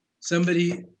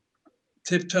 Somebody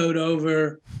tiptoed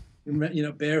over,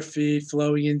 bare feet,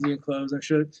 flowing Indian clothes. I'm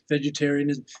sure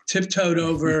vegetarianism, tiptoed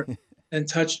over and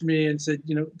touched me and said,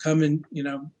 come and,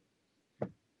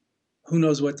 who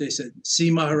knows what they said. See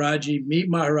Maharaji, meet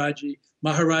Maharaji.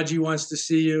 Maharaji wants to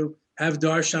see you. Have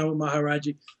darshan with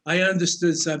Maharaji. I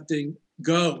understood something.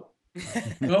 Go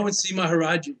and see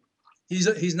Maharaji.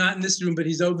 He's not in this room, but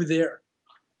he's over there.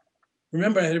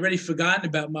 Remember, I had already forgotten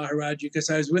about Maharaji because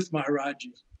I was with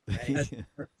Maharaji.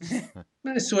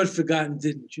 I sort of forgotten,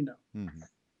 didn't, Mm-hmm.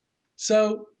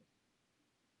 So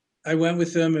I went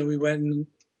with him and we went in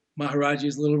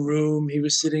Maharaji's little room. He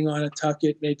was sitting on a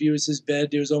tucket. Maybe it was his bed.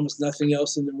 There was almost nothing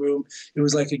else in the room. It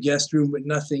was like a guest room with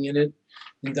nothing in it.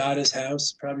 In Dada's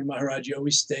house, probably Maharaji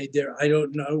always stayed there. I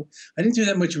don't know. I didn't do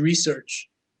that much research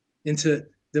into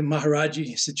the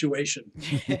Maharaji situation.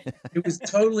 It was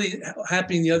totally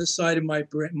happening the other side of my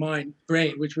brain,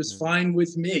 which was fine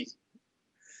with me,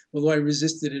 although I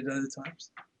resisted it other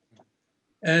times.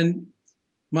 And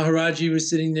Maharaji was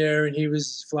sitting there and he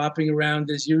was flopping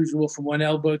around as usual from one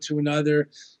elbow to another,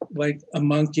 like a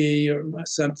monkey or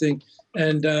something.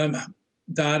 And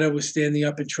Dada was standing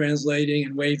up and translating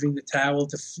and waving the towel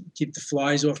to keep the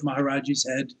flies off Maharaji's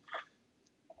head.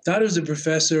 Dada was a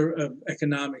professor of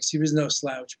economics. He was no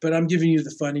slouch, but I'm giving you the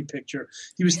funny picture.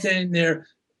 He was standing there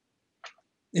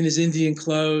in his Indian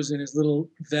clothes and his little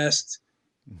vest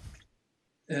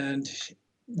and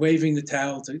waving the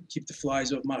towel to keep the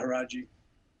flies off Maharaji.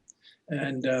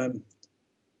 And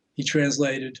he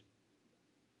translated.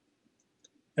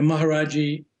 And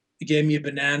Maharaji gave me a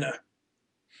banana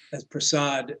as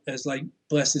prasad, as like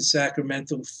blessed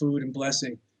sacramental food and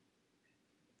blessing.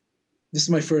 This is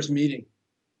my first meeting.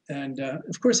 And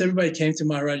of course, everybody came to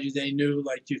Maharaji. They knew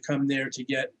like you come there to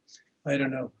get, I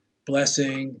don't know,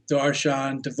 blessing,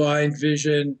 darshan, divine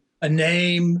vision, a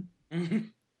name. Mm-hmm.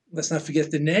 Let's not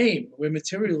forget the name. We're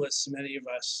materialists, many of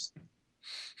us.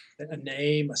 A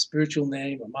name, a spiritual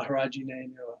name, a Maharaji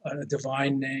name, a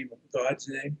divine name, a God's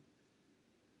name.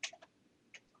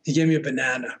 He gave me a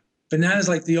banana. Banana is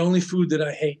like the only food that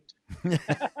I hate.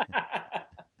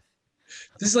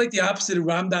 This is like the opposite of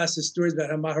Ram Dass's stories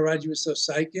about how Maharaji was so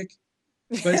psychic,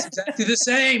 but it's exactly the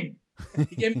same.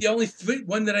 He gave me the only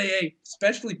one that I ate,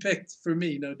 specially picked for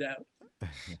me, no doubt.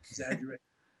 Exaggerate.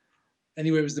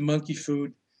 Anyway, it was the monkey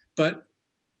food.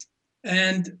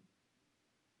 And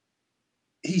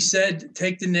he said,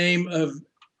 take the name of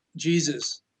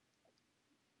Jesus.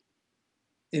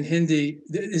 In Hindi,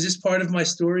 is this part of my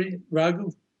story,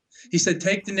 Raghu? He said,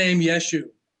 take the name Yeshu.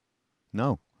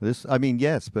 No,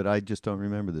 yes, but I just don't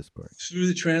remember this part. Through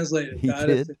the translator. He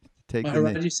did.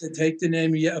 Maharaji said, take the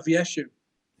name of Yeshu.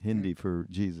 Hindi for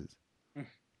Jesus.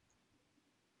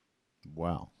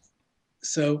 Wow.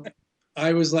 So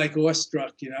I was like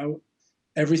awestruck,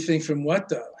 everything from what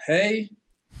the hey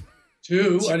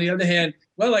to, on the other hand,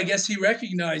 well, I guess he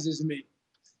recognizes me.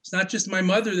 It's not just my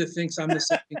mother that thinks I'm the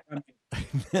second coming.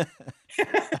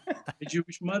 A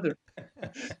Jewish mother.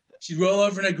 She'd roll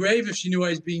over in her grave if she knew I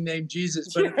was being named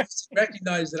Jesus, but I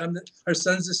recognize that her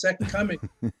son's the second coming.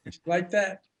 Like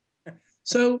that.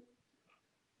 So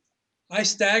I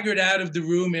staggered out of the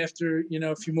room after,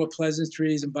 a few more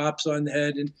pleasantries and bops on the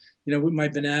head and, with my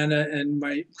banana and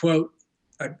my quote,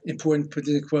 important put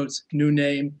in the quotes, new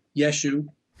name, Yeshu.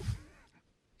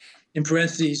 In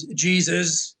parentheses,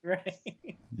 Jesus. Right.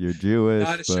 You're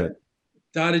Jewish, but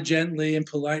Dada gently and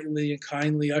politely and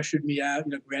kindly ushered me out.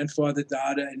 Grandfather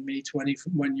Dada and me,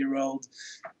 21-year-old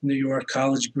New York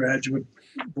college graduate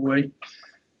boy.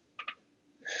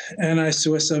 And I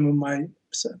saw some of my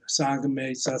Sangha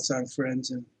mates, satsang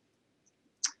friends, and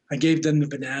I gave them the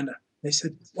banana. They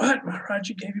said, "What, Maharaj,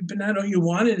 you gave you banana? Oh, you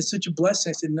wanted it? It's such a blessing."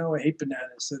 I said, "No, I hate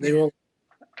bananas." So they all,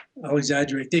 I'll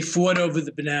exaggerate, they fought over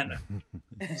the banana.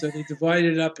 So they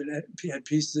divided it up and had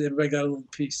pieces. Everybody got a little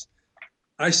piece.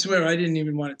 I swear I didn't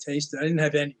even want to taste it. I didn't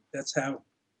have any. That's how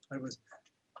I was.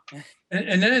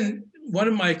 And then one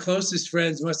of my closest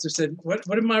friends must have said, what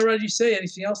did Maharaji say?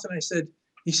 Anything else? And I said,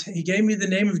 he gave me the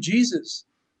name of Jesus.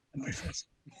 And my friend said,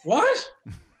 what?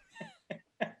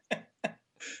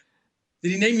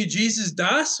 Did he name you Jesus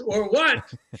Das or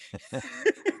what?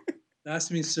 Das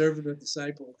means servant or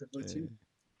disciple, devotee.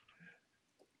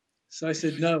 So I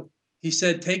said, no. He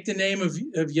said, take the name of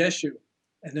Yeshu.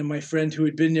 And then my friend who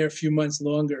had been there a few months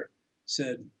longer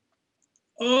said,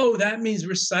 oh, that means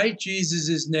recite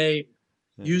Jesus' name.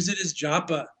 Use it as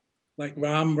japa, like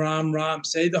Ram, Ram, Ram.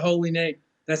 Say the holy name.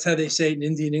 That's how they say it in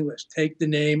Indian English. Take the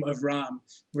name of Ram.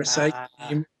 Recite the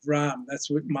name of Ram.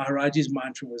 That's what Maharaji's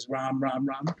mantra was, Ram, Ram,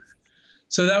 Ram.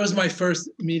 So that was my first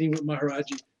meeting with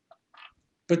Maharaji.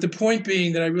 But the point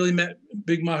being that I really met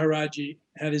Big Maharaji,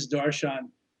 had his darshan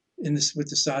with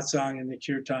the satsang and the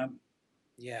kirtan.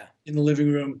 Yeah. In the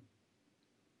living room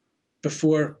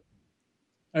before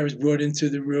I was brought into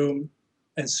the room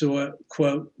and saw,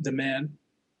 quote, the man.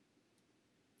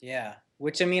 Yeah.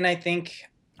 Which, I mean, I think...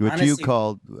 Which honestly, you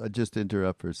called, just to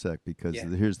interrupt for a sec, because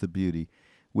here's the beauty,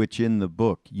 which in the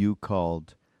book you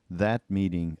called that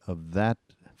meeting of that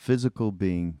physical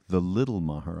being the little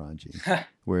Maharaji,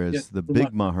 whereas the big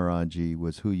Maharaji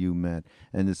was who you met.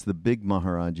 And it's the big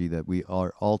Maharaji that we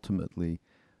are ultimately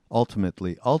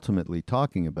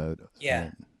talking about. Yeah.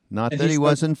 Not that he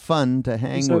wasn't fun to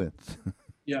hang with.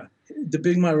 Yeah. The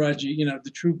big Maharaji,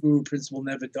 the true guru principle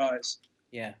never dies.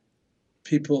 Yeah.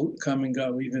 People come and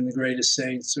go, even the greatest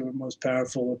saints or most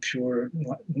powerful or pure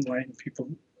enlightened people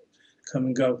come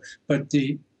and go. But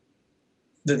the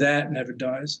that never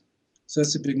dies. So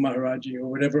that's a big Maharaji or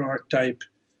whatever archetype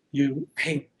you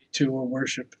to or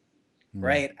worship.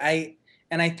 Right. I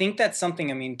think that's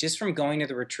something, I mean, just from going to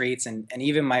the retreats and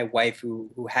even my wife who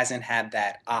hasn't had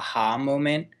that aha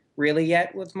moment really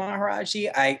yet with Maharaji,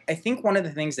 I think one of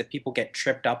the things that people get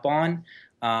tripped up on,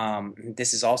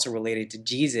 this is also related to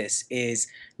Jesus, is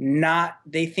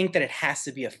they think that it has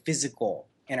to be a physical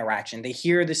interaction. They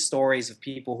hear the stories of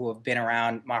people who have been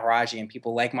around Maharaji and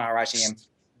people like Maharaji and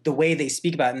the way they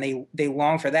speak about it, and they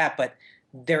long for that, but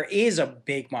there is a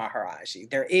big Maharaji.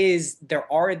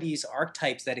 There are these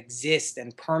archetypes that exist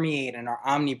and permeate and are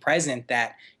omnipresent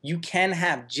that you can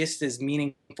have just as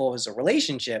meaningful as a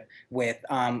relationship with.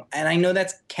 And I know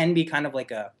that can be kind of like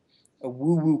a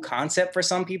woo-woo concept for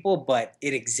some people, but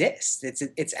it exists.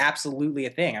 It's absolutely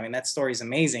a thing. I mean, that story is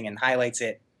amazing and highlights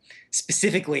it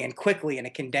specifically and quickly in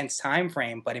a condensed time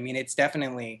frame. But I mean, it's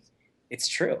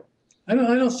true. I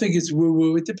don't think it's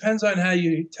woo-woo. It depends on how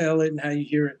you tell it and how you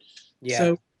hear it. Yeah.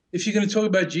 So if you're going to talk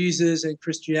about Jesus and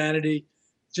Christianity,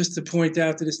 just to point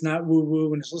out that it's not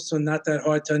woo-woo and it's also not that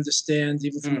hard to understand,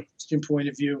 even from a Christian point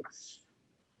of view.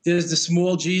 There's the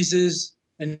small Jesus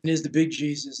and there's the big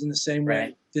Jesus in the same way.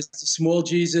 Right. There's the small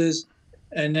Jesus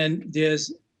and then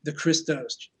there's the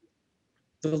Christos,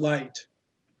 the light,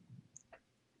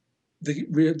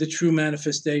 the true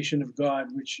manifestation of God,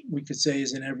 which we could say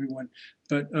is in everyone.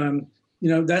 But,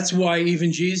 that's why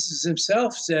even Jesus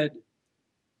himself said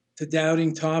to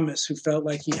doubting Thomas, who felt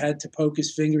like he had to poke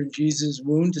his finger in Jesus'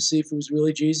 wound to see if it was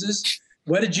really Jesus.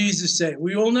 What did Jesus say?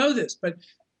 We all know this, but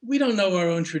we don't know our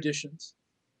own traditions.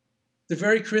 The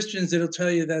very Christians that'll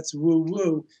tell you that's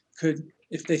woo-woo could,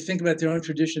 if they think about their own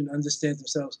tradition, understand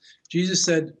themselves. Jesus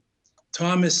said,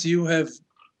 Thomas,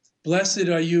 blessed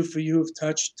are you, for you have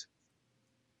touched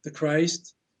the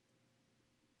Christ,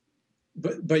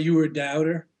 but you were a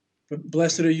doubter. But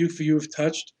blessed are you, for you have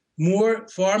touched.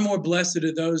 Far more blessed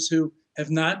are those who have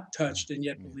not touched and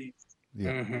yet believed.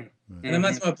 Yeah. Mm-hmm. And I'm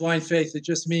not talking about blind faith. It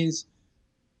just means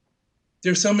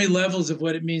there's so many levels of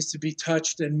what it means to be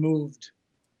touched and moved.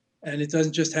 And it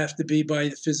doesn't just have to be by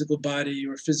the physical body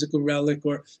or physical relic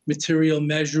or material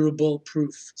measurable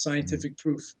proof, scientific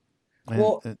proof. And,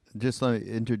 Well, just let me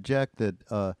interject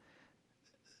that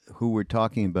who we're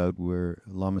talking about, where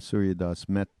Lama Surya Das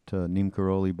met Neem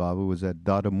Karoli Baba, was at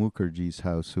Dada Mukherjee's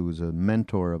house, who was a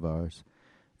mentor of ours.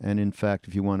 And in fact,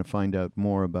 if you want to find out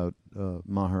more about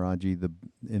Maharaji,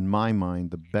 in my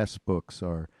mind, the best books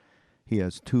are, he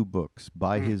has two books,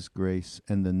 By His Grace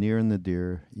and The Near and the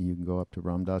Dear. You can go up to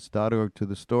ramdas.org to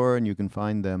the store and you can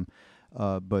find them.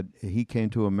 But he came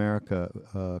to America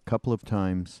a couple of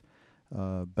times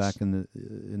back in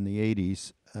the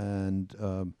 80s,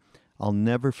 and I'll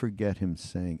never forget him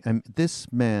saying, and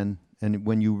this man, and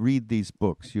when you read these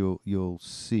books, you'll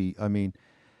see, I mean,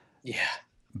 yeah.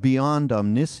 Beyond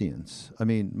omniscience. I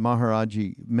mean,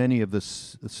 Maharaji, many of the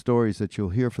stories that you'll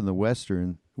hear from the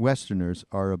Westerners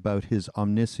are about his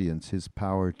omniscience, his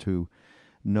power to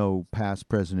know past,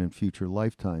 present, and future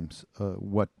lifetimes,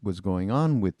 what was going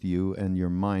on with you, and your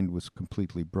mind was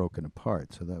completely broken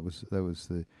apart. So that was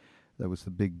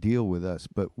the big deal with us.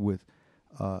 But with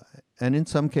and in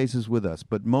some cases with us,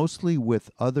 but mostly with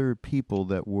other people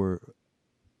that were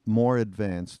more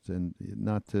advanced, and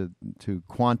not to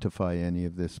quantify any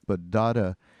of this, but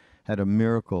Dada had a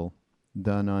miracle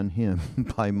done on him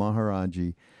by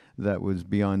Maharaji that was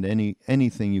beyond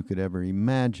anything you could ever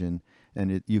imagine,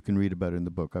 and you can read about it in the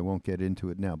book. I won't get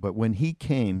into it now. But when he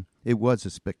came, it was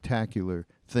a spectacular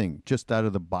thing, just out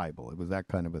of the Bible. It was that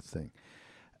kind of a thing.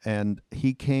 And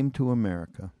he came to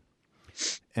America,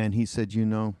 and he said,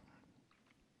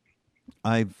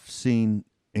 I've seen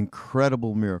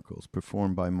incredible miracles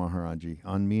performed by Maharaji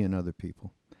on me and other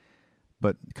people.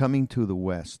 But coming to the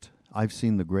West, I've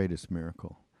seen the greatest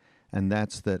miracle. And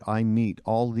that's that I meet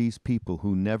all these people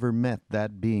who never met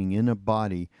that being in a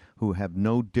body, who have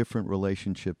no different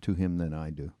relationship to him than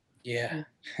I do. Yeah.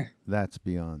 That's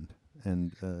beyond.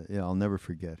 And I'll never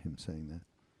forget him saying that.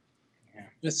 Yeah.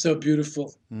 That's so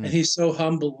beautiful. And he's so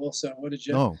humble also. What a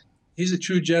gentleman. Oh. He's a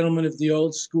true gentleman of the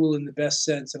old school in the best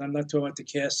sense. And I'm not talking about the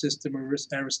caste system or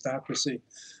aristocracy.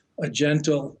 A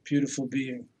gentle, beautiful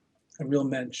being. A real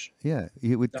mensch. Yeah.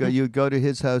 You'd go to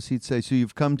his house, he'd say, so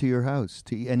you've come to your house.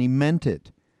 And he meant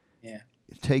it. Yeah.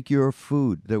 Take your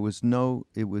food. It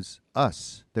was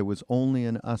us. There was only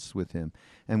an us with him.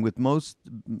 And with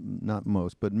not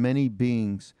most, but many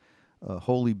beings,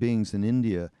 holy beings in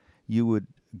India, you would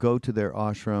go to their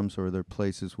ashrams or their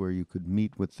places where you could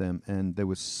meet with them, and there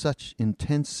was such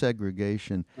intense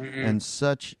segregation and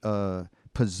such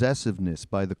possessiveness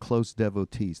by the close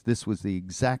devotees. This was the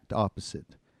exact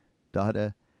opposite.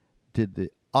 Dada did the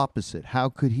opposite. How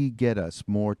could he get us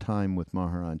more time with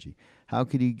Maharaji? How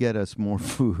could he get us more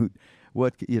food?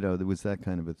 There was that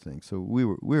kind of a thing. So we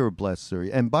were blessed, sir.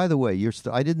 And by the way,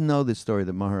 I didn't know this story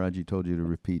that Maharaji told you to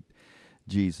repeat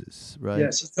Jesus, right?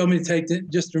 Yes, he told me to take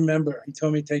just remember. He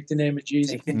told me to take the name of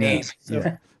Jesus. Take the name.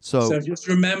 Yeah. So just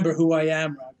remember who I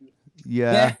am, Raghu.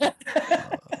 Yeah.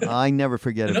 I never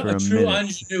forget it for a true minute.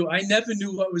 ingenue. I never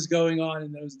knew what was going on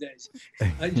in those days.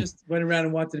 I just went around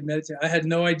and wanted to meditate. I had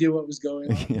no idea what was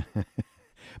going on.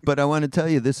 But I want to tell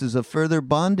you, this is a further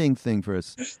bonding thing for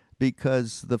us,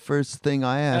 because the first thing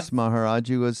I asked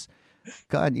Maharaji was,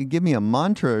 God, you give me a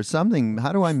mantra or something.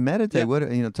 How do I meditate?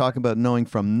 Yeah. Talk about knowing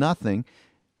from nothing.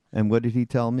 And what did he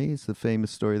tell me? It's the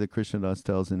famous story that Krishnadas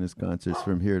tells in his concerts,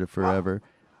 From Here to Forever.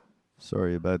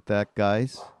 Sorry about that,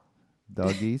 guys,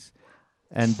 doggies.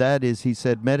 And that is, he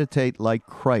said, meditate like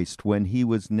Christ. When he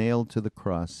was nailed to the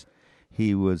cross,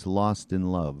 he was lost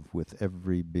in love with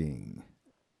every being,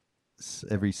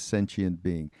 every sentient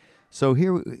being. So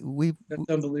here That's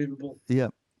unbelievable. Yeah.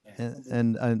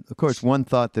 And of course, one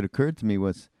thought that occurred to me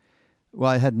was, well,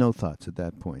 I had no thoughts at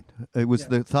that point. It was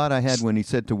the thought I had when he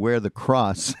said to wear the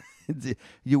cross.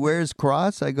 You wear his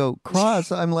cross? I go,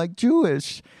 cross? I'm like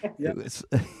Jewish. Yeah. Was,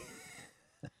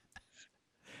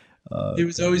 he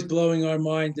was always blowing our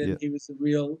mind, and he was a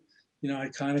real,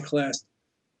 iconoclast,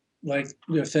 like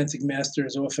the authentic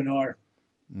masters often are.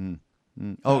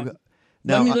 Oh,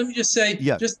 now let me just say,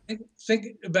 yeah. just think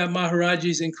about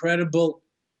Maharaji's incredible.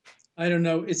 I don't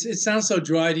know. It sounds so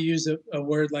dry to use a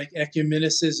word like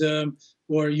ecumenicism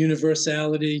or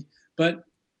universality, but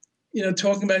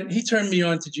talking about, he turned me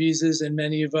on to Jesus and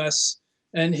many of us,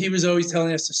 and he was always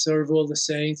telling us to serve all the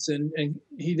saints, and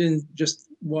he didn't just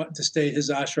want to stay in his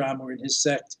ashram or in his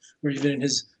sect or even in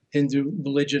his Hindu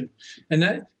religion. And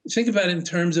that, think about it in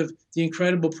terms of the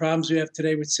incredible problems we have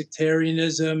today with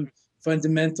sectarianism,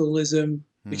 fundamentalism,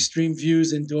 extreme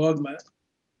views and dogma,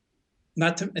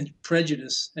 and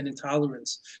prejudice and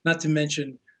intolerance, not to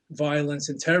mention violence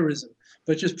and terrorism,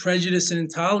 but just prejudice and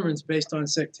intolerance based on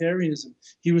sectarianism.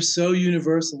 He was so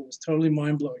universal. It was totally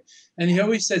mind-blowing. And he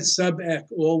always said sub-ek,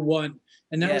 all one.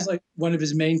 And that was like one of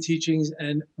his main teachings.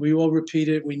 And we all repeat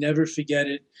it. We never forget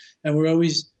it. And we're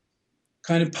always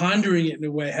kind of pondering it in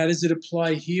a way. How does it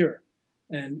apply here?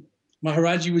 And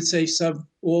Maharaji would say sub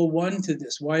all one to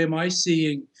this. Why am I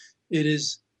seeing it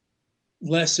as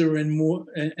lesser and more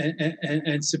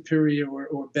and superior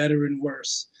or better and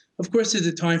worse? Of course, there's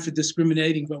a time for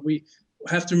discriminating, but we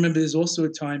have to remember there's also a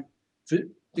time for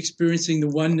experiencing the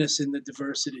oneness in the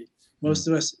diversity. Most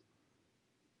of us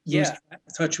lose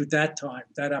touch with that time,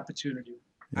 that opportunity.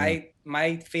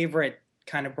 My favorite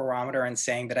kind of barometer and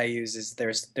saying that I use is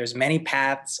there's many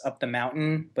paths up the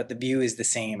mountain, but the view is the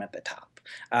same at the top.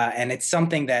 And it's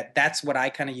something that's what I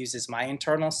kind of use as my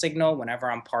internal signal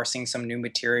whenever I'm parsing some new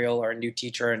material or a new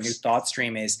teacher or a new thought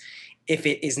stream is if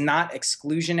it is not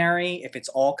exclusionary, if it's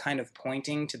all kind of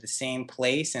pointing to the same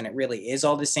place and it really is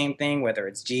all the same thing, whether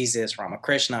it's Jesus,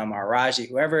 Ramakrishna, Maharaji,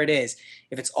 whoever it is,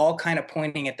 if it's all kind of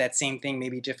pointing at that same thing,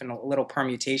 maybe different, a little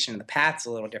permutation, the path's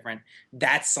a little different,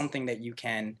 that's something that you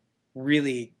can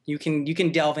really, you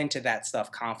can delve into that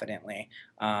stuff confidently.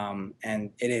 And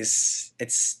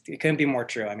it couldn't be more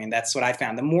true. I mean, that's what I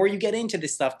found. The more you get into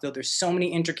this stuff, though, there's so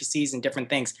many intricacies and different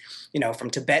things, from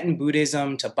Tibetan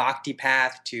Buddhism to Bhakti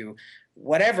path to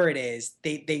whatever it is,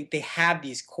 they have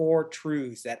these core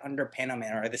truths that underpin them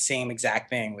and are the same exact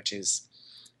thing, which is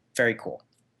very cool.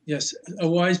 Yes. A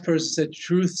wise person said,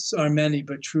 truths are many,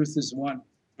 but truth is one.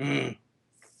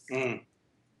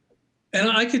 And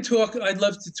I'd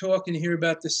love to talk and hear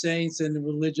about the saints and the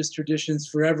religious traditions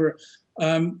forever.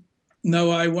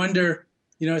 No, I wonder,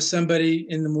 somebody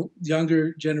in the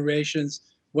younger generations,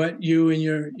 what you and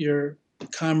your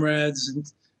comrades and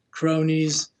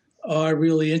cronies are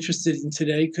really interested in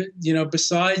today.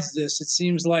 Besides this, it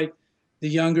seems like the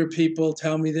younger people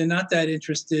tell me they're not that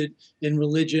interested in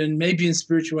religion, maybe in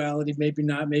spirituality, maybe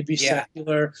not, maybe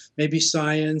secular, maybe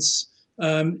science.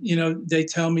 They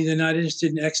tell me they're not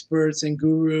interested in experts and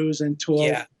gurus and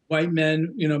tall white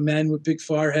men, men with big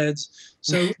foreheads.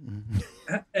 So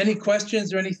any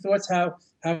questions or any thoughts how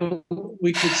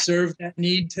we could serve that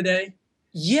need today?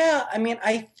 Yeah, I mean,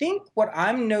 I think what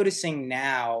I'm noticing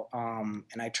now,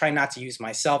 and I try not to use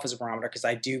myself as a barometer because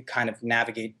I do kind of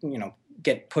navigate,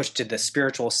 get pushed to the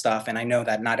spiritual stuff. And I know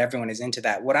that not everyone is into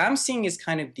that. What I'm seeing is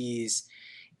kind of these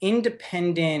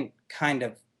independent kind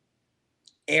of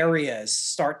areas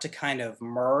start to kind of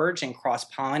merge and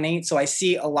cross-pollinate. So I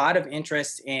see a lot of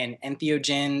interest in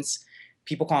entheogens,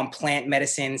 people call them plant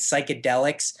medicine,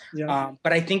 psychedelics.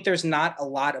 But I think there's not a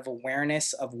lot of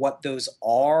awareness of what those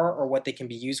are or what they can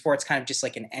be used for. It's kind of just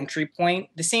like an entry point.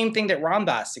 The same thing that Ram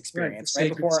Dass experienced,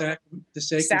 right? The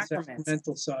sacred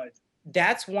sacramental side.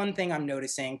 That's one thing I'm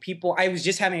noticing. I was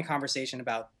just having a conversation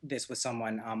about this with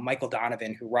someone, Michael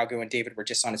Donovan, who Raghu and David were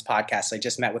just on his podcast. I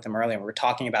just met with him earlier, and we were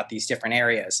talking about these different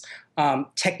areas.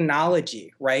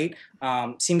 Technology, right,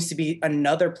 seems to be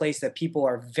another place that people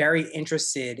are very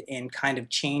interested in kind of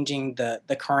changing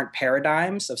the current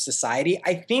paradigms of society.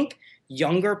 I think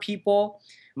younger people,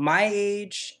 my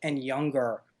age and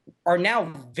younger, are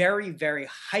now very, very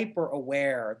hyper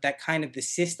aware that kind of the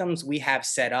systems we have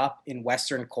set up in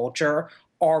Western culture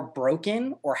are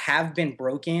broken or have been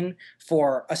broken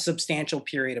for a substantial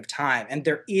period of time. And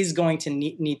there is going to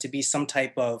need to be some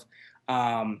type of,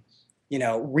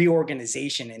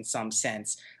 reorganization in some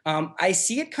sense. I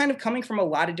see it kind of coming from a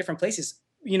lot of different places.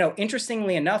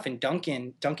 Interestingly enough, in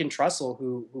Duncan Trussell,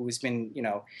 who has been,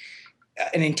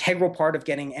 an integral part of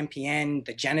getting MPN,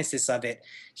 the genesis of it,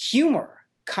 humor,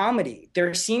 comedy.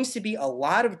 There seems to be a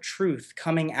lot of truth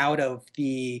coming out of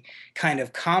the kind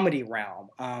of comedy realm.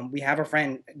 We have a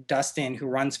friend, Dustin, who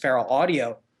runs Feral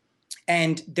Audio,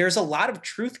 and there's a lot of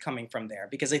truth coming from there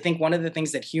because I think one of the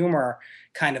things that humor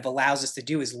kind of allows us to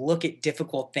do is look at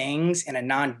difficult things in a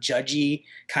non-judgy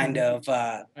kind of,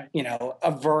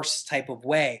 averse type of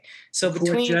way. So the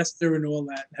court jester and all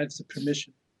that has the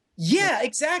permission. Yeah,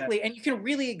 exactly. And you can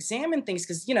really examine things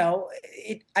because,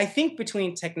 I think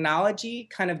between technology,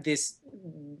 kind of this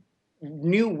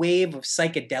new wave of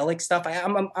psychedelic stuff,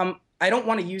 I don't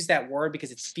want to use that word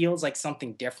because it feels like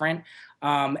something different.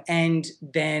 And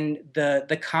then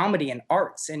the comedy and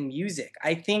arts and music,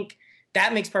 I think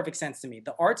that makes perfect sense to me.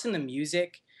 The arts and the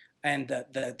music and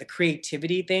the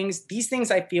creativity things, these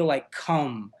things I feel like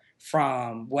come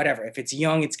from whatever. If it's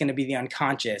young, it's going to be the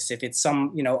unconscious. If it's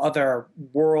some, other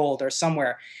world or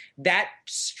somewhere, that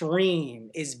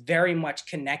stream is very much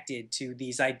connected to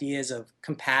these ideas of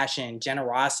compassion,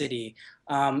 generosity.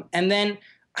 And then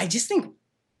I just think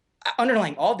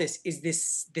underlying all this is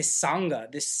this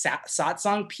sangha, this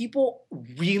satsang. People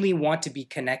really want to be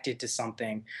connected to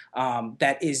something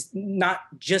that is not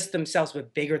just themselves,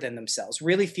 but bigger than themselves.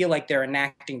 Really feel like they're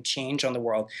enacting change on the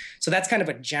world. So that's kind of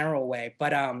a general way.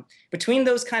 But between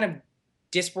those kind of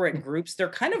disparate groups, they're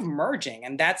kind of merging,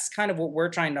 and that's kind of what we're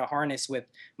trying to harness with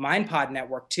MindPod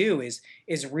Network too.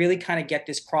 Is really kind of get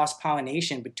this cross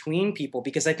pollination between people,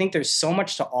 because I think there's so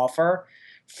much to offer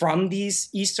from these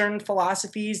Eastern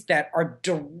philosophies that are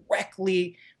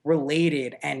directly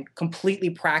related and completely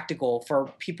practical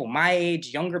for people my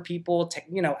age, younger people.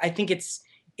 I think it's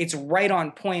right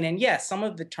on point. And yes, some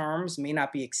of the terms may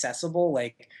not be accessible,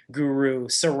 like guru,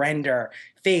 surrender,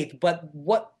 faith, but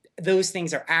what those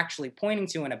things are actually pointing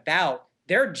to and about,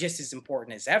 they're just as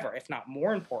important as ever, if not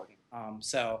more important.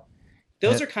 So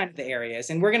those are kind of the areas,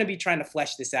 and we're going to be trying to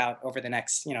flesh this out over the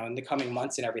next, in the coming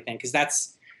months and everything, because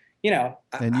that's,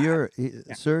 and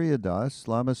Surya Das,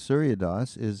 Lama Surya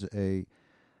Das, is an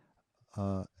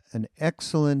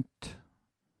excellent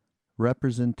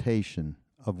representation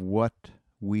of what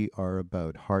we are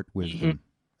about, heart wisdom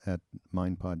at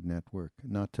MindPod Network.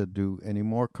 Not to do any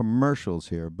more commercials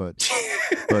here, but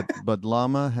but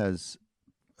Lama has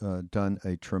done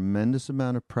a tremendous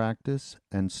amount of practice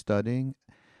and studying,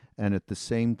 and at the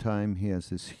same time he has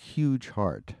this huge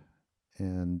heart.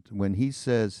 And when he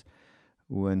says,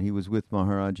 when he was with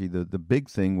Maharaji, the big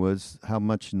thing was how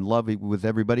much in love with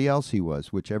everybody else he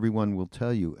was, which everyone will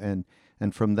tell you. And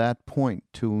from that point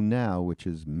to now, which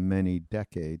is many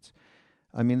decades,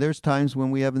 I mean, there's times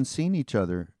when we haven't seen each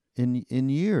other in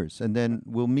years, and then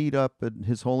we'll meet up at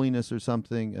His Holiness or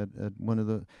something at one of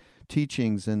the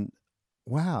teachings, and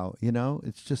wow,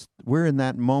 it's just, we're in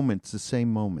that moment. It's the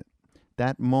same moment.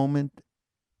 That moment,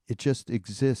 it just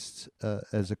exists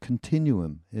as a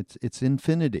continuum. It's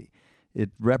infinity.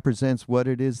 It represents what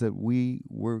it is that we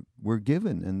were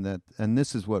given, and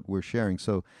this is what we're sharing.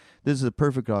 So this is a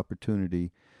perfect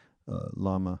opportunity,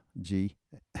 Lama Ji.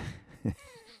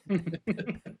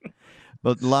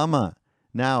 But Lama,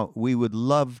 now we would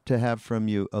love to have from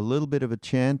you a little bit of a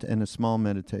chant and a small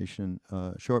meditation.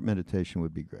 Short meditation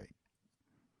would be great.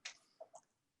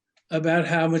 About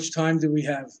how much time do we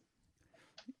have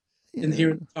in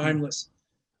here, timeless,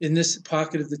 in this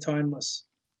pocket of the timeless?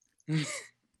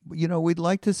 We'd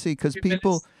like to see, because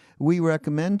we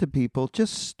recommend to people,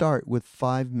 just start with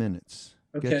 5 minutes.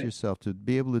 Okay. Get yourself to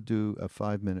be able to do a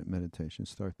 5-minute meditation.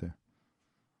 Start there.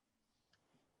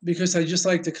 Because I just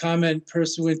like to comment,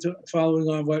 pursuant to following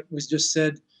on what was just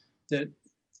said, that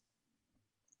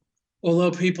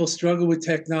although people struggle with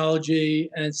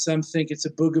technology and some think it's a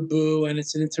boogaboo and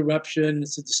it's an interruption,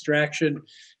 it's a distraction,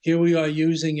 here we are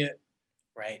using it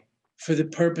right for the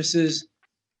purposes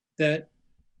that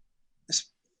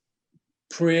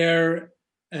prayer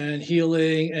and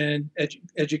healing and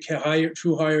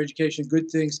true higher education, good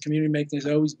things, community making has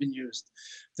always been used,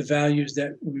 the values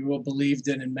that we all believed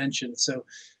in and mentioned. So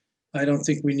I don't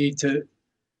think we need to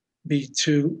be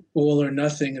too all or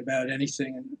nothing about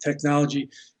anything. And technology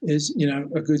is,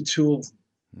 a good tool,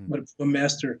 but a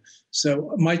master.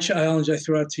 So my challenge I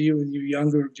throw out to you and your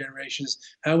younger generations,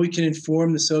 how we can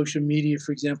inform the social media,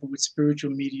 for example, with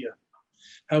spiritual media,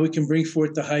 how we can bring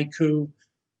forth the haiku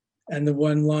and the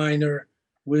one-liner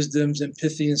wisdoms and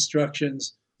pithy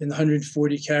instructions in the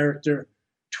 140-character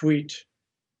tweet,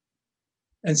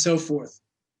 and so forth,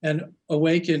 and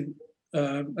awaken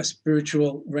a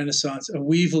spiritual renaissance, a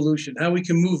we-evolution, how we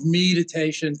can move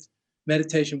meditation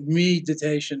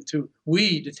to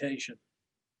we-ditation.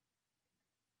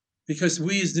 Because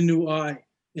we is the new I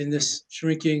in this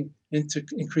shrinking,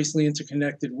 increasingly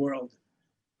interconnected world.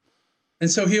 And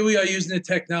so here we are using the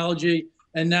technology.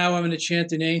 And now I'm going to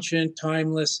chant an ancient,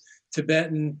 timeless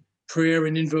Tibetan prayer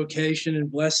and invocation and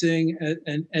blessing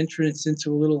and entrance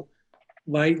into a little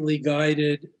lightly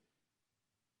guided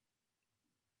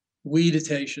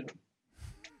meditation.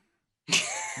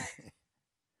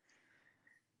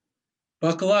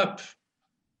 Buckle up.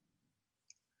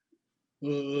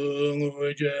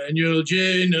 Daniel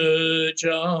Jina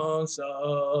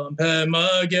Chansam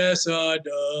Pema Gesa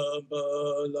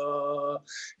Dambala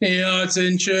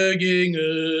Yatsin Chugging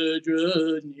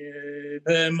Drunye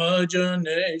Pema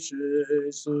Jane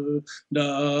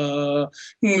Suda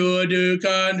Gudu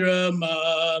Kandra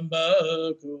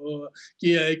Mambako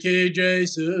Kieke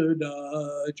Suda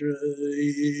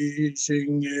Dri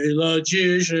Shingela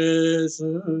Jishe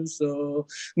Suso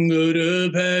Guru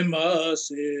Pema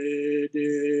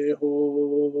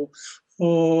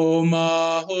Ho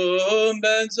ma hum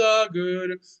ben zagur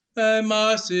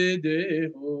ma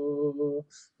ho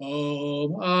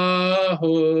om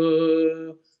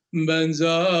aho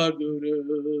Benza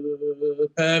Guru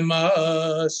Pema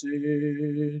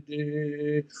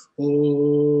Siddhi Om.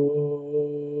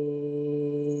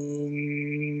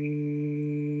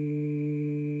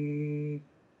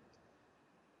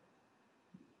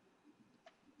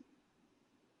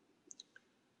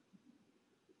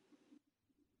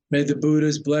 May the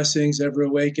Buddha's blessings ever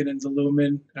awaken and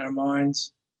illumine our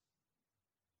minds.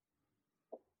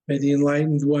 May the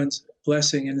Enlightened One's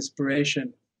blessing and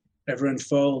inspiration ever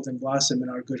unfold and blossom in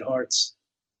our good hearts.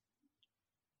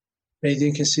 May the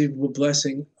inconceivable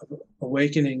blessing of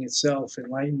awakening itself,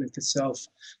 enlightenment itself,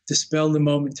 dispel the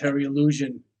momentary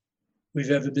illusion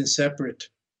we've ever been separate,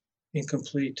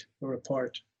 incomplete, or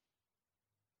apart.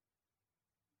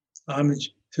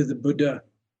 Homage to the Buddha,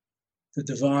 the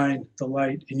divine, the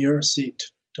light in your seat.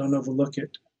 Don't overlook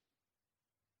it.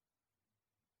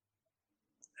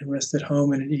 And rest at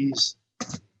home and at ease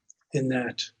in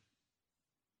that.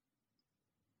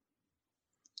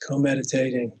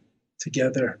 Co-meditating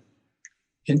together,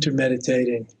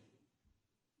 intermeditating,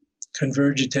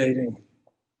 convergitating,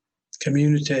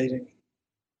 communicating,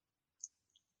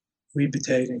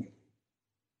 repetition,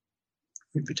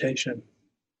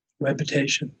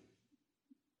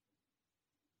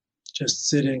 just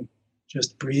sitting,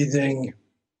 just breathing,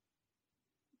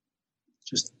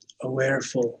 just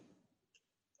awareful,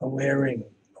 awaring,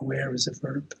 aware is a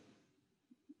verb.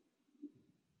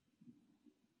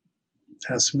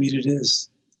 How sweet it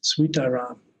is, sweet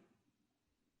Dharam.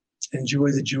 Enjoy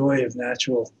the joy of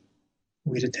natural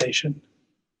meditation.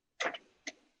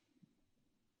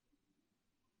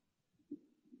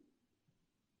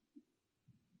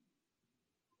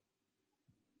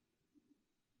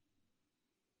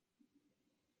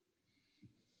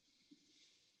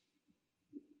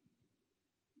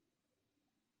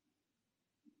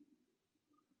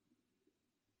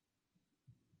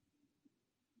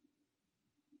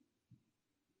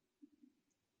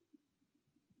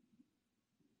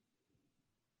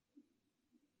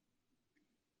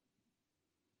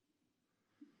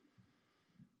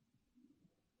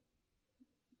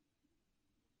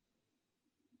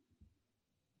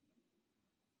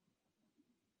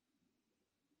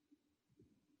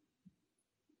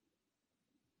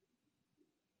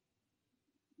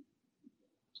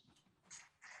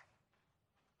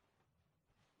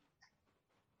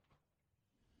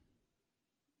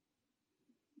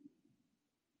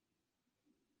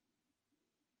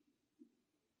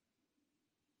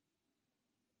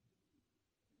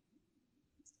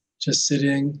 Just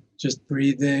sitting, just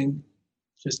breathing,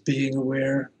 just being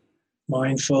aware,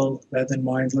 mindful rather than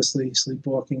mindlessly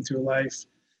sleepwalking through life.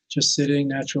 Just sitting,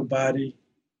 natural body.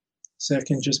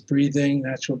 Second, just breathing,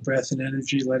 natural breath and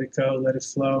energy. Let it go, let it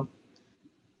flow.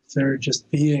 Third, just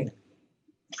being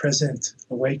present,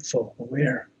 awakeful,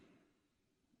 aware.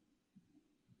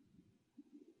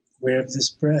 Aware of this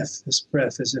breath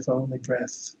as if only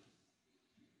breath.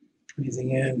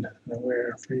 Breathing in and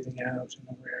aware, breathing out and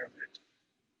aware of it.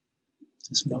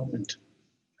 This moment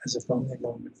as if only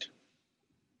moment.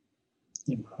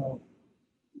 Imho,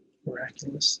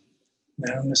 miraculous.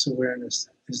 Nowness awareness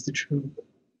is the true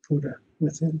Buddha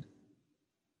within.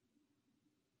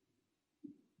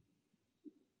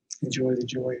 Enjoy the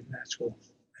joy of natural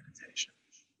meditation.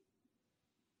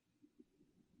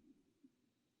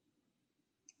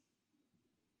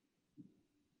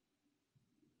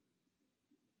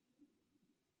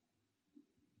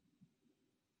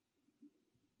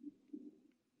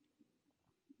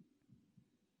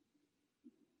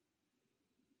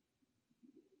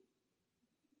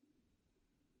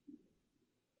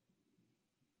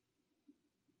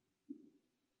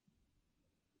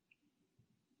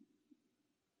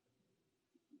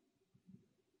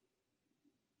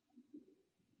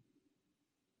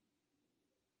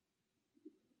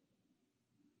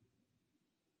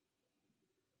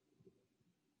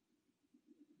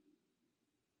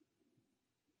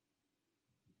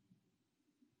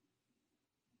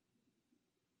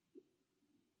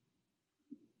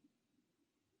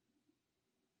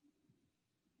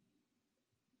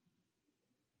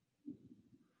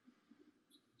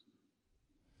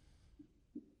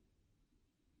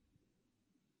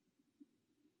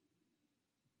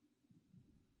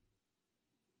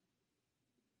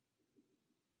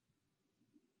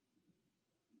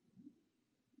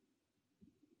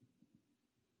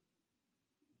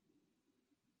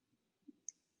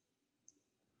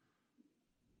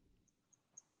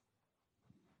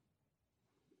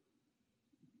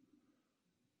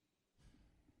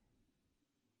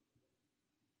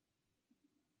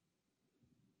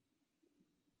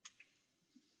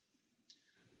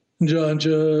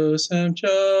 Janjo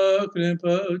Samchak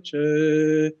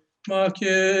Rinpoche,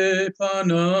 Make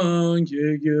panang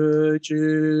ye ye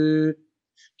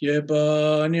ye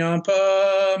ba nyam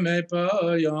pa me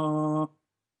pa yan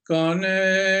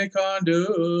kane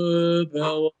kandu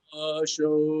belwa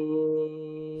show.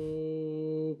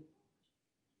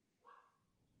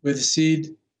 Where the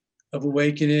seed of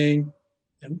awakening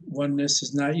and oneness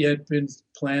has not yet been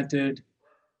planted,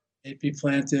 may it be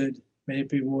planted, may it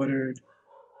be watered.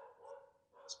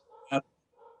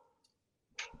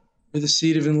 Where the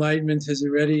seed of enlightenment has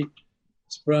already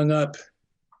sprung up,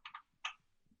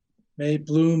 may it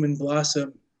bloom and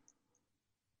blossom.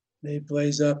 May it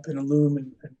blaze up and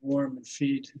illumine and warm and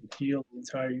feed and heal the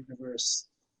entire universe.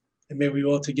 And may we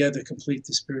all together complete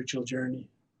the spiritual journey.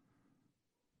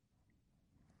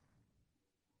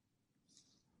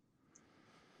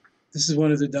 This is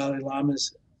one of the Dalai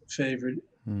Lama's favorite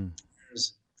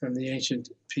prayers from the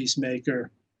ancient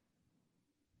peacemaker,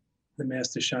 the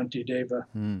Master Shantideva.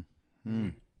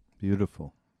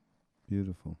 Beautiful.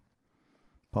 Beautiful.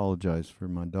 Apologize for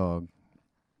my dog.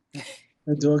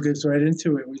 The dog gets right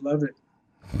into it. We love it.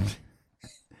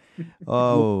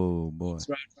 Oh, boy. It's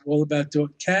right. All about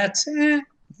dog. Cats,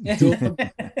 dog.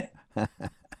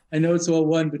 I know it's all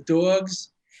one, but dogs,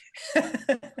 2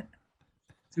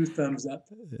 thumbs up.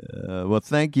 Well,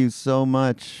 thank you so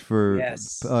much for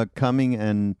coming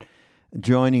and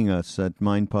joining us at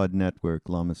MindPod Network,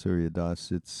 Lama Surya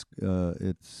Das. It's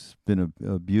been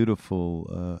a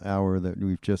beautiful hour that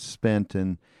we've just spent,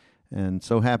 and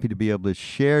so happy to be able to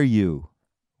share you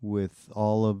with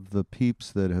all of the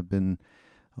peeps that have been,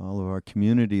 all of our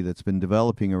community that's been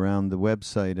developing around the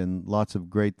website, and lots of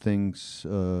great things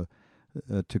to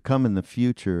come in the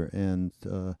future. And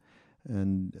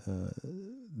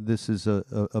this is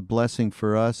a blessing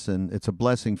for us, and it's a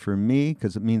blessing for me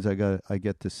because it means I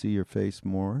get to see your face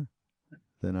more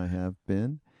than I have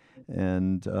been.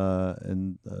 And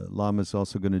Lama's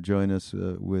also going to join us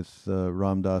with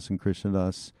Ram Das and Krishna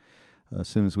Das as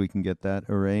soon as we can get that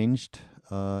arranged.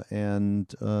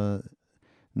 And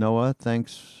Noah,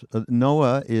 thanks.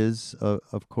 Noah is,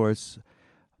 of course,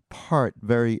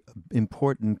 very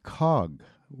important cog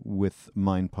with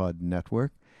MindPod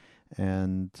Network.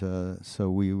 And so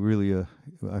we really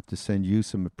have to send you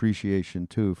some appreciation,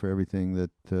 too, for everything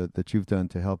that you've done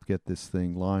to help get this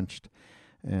thing launched.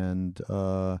 And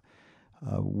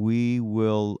we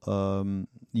will,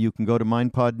 you can go to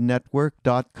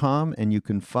mindpodnetwork.com and you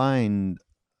can find,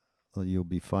 you'll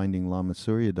be finding Lama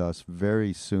Surya Das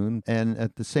very soon. And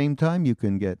at the same time, you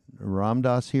can get Ram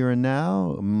Dass Here and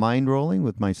Now, Mind Rolling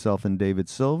with myself and David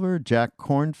Silver, Jack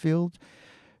Cornfield,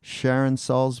 Sharon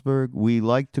Salzberg. We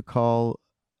like to call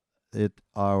it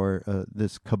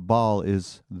this cabal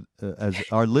is, as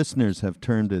our listeners have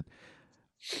termed it,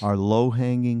 our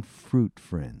low-hanging fruit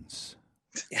friends.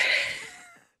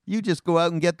 You just go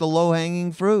out and get the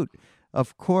low-hanging fruit.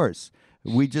 Of course.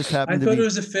 We just happen to I thought it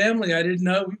was a family. I didn't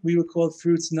know we were called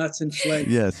fruits, nuts, and flakes.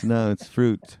 Yes, no, it's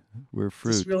fruit. We're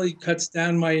fruit. This really cuts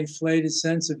down my inflated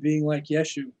sense of being like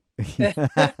Yeshu.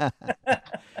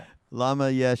 Lama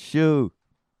Yeshu.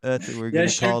 That's what we're going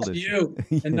to call this. You.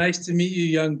 And nice to meet you,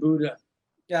 young Buddha.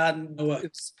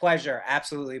 It's a pleasure.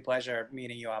 Absolutely pleasure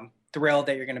meeting you. I'm thrilled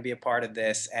that you're going to be a part of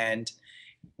this. And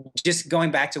just going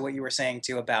back to what you were saying,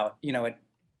 too, about,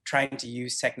 trying to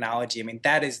use technology. I mean,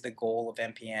 that is the goal of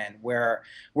MPN, where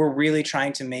we're really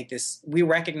trying to make this. We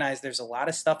recognize there's a lot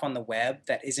of stuff on the web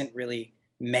that isn't really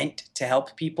meant to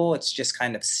help people. It's just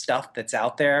kind of stuff that's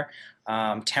out there,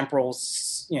 temporal,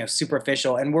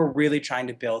 superficial. And we're really trying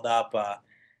to build up a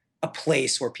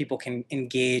place where people can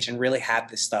engage and really have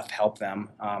this stuff help them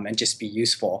and just be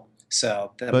useful.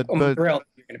 So I'm thrilled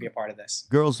you're going to be a part of this.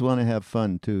 Girls want to have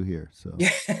fun too here. So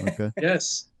okay.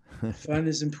 Yes. Fun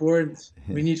is important.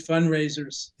 We need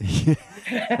fundraisers.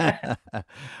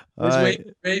 Where's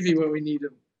Gravy when we need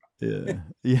them?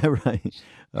 Yeah, right.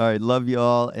 All right, love you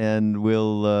all, and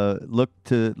we'll look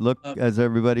as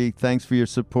everybody. Thanks for your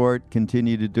support.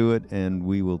 Continue to do it, and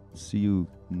we will see you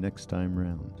next time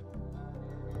round.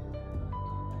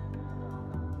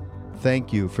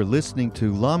 Thank you for listening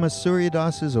to Lama Surya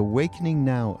Das's Awakening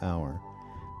Now Hour.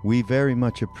 We very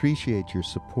much appreciate your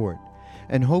support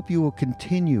and hope you will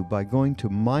continue by going to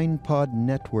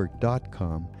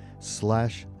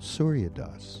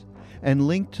mindpodnetwork.com/Suryadas and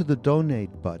link to the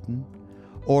donate button,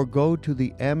 or go to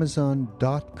the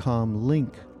Amazon.com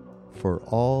link for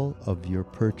all of your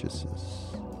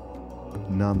purchases.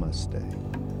 Namaste.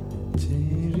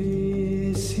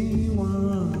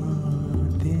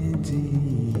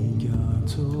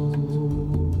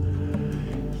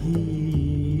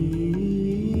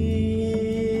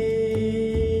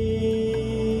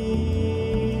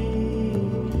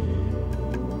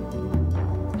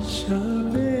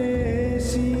 Shabe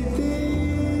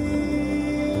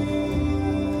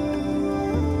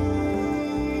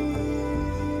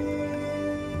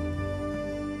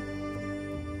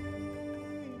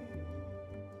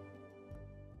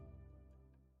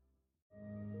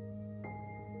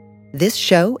This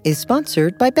show is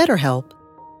sponsored by BetterHelp.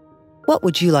 What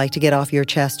would you like to get off your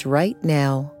chest right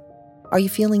now? Are you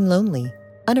feeling lonely,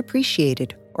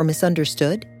 unappreciated, or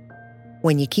misunderstood?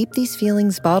 When you keep these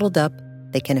feelings bottled up,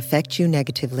 they can affect you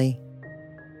negatively.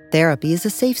 Therapy is a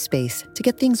safe space to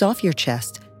get things off your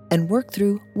chest and work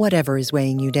through whatever is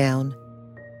weighing you down.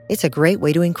 It's a great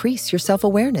way to increase your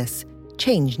self-awareness,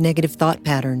 change negative thought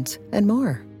patterns, and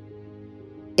more.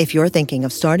 If you're thinking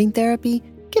of starting therapy,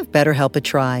 give BetterHelp a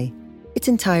try. It's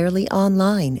entirely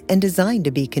online and designed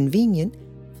to be convenient,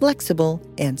 flexible,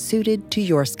 and suited to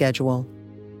your schedule.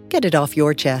 Get it off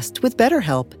your chest with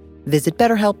BetterHelp. Visit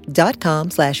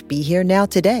BetterHelp.com/BeHereNow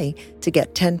today to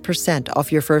get 10%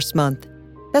 off your first month.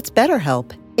 That's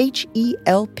BetterHelp,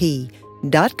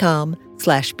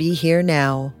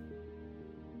 HELP.com/BeHereNow.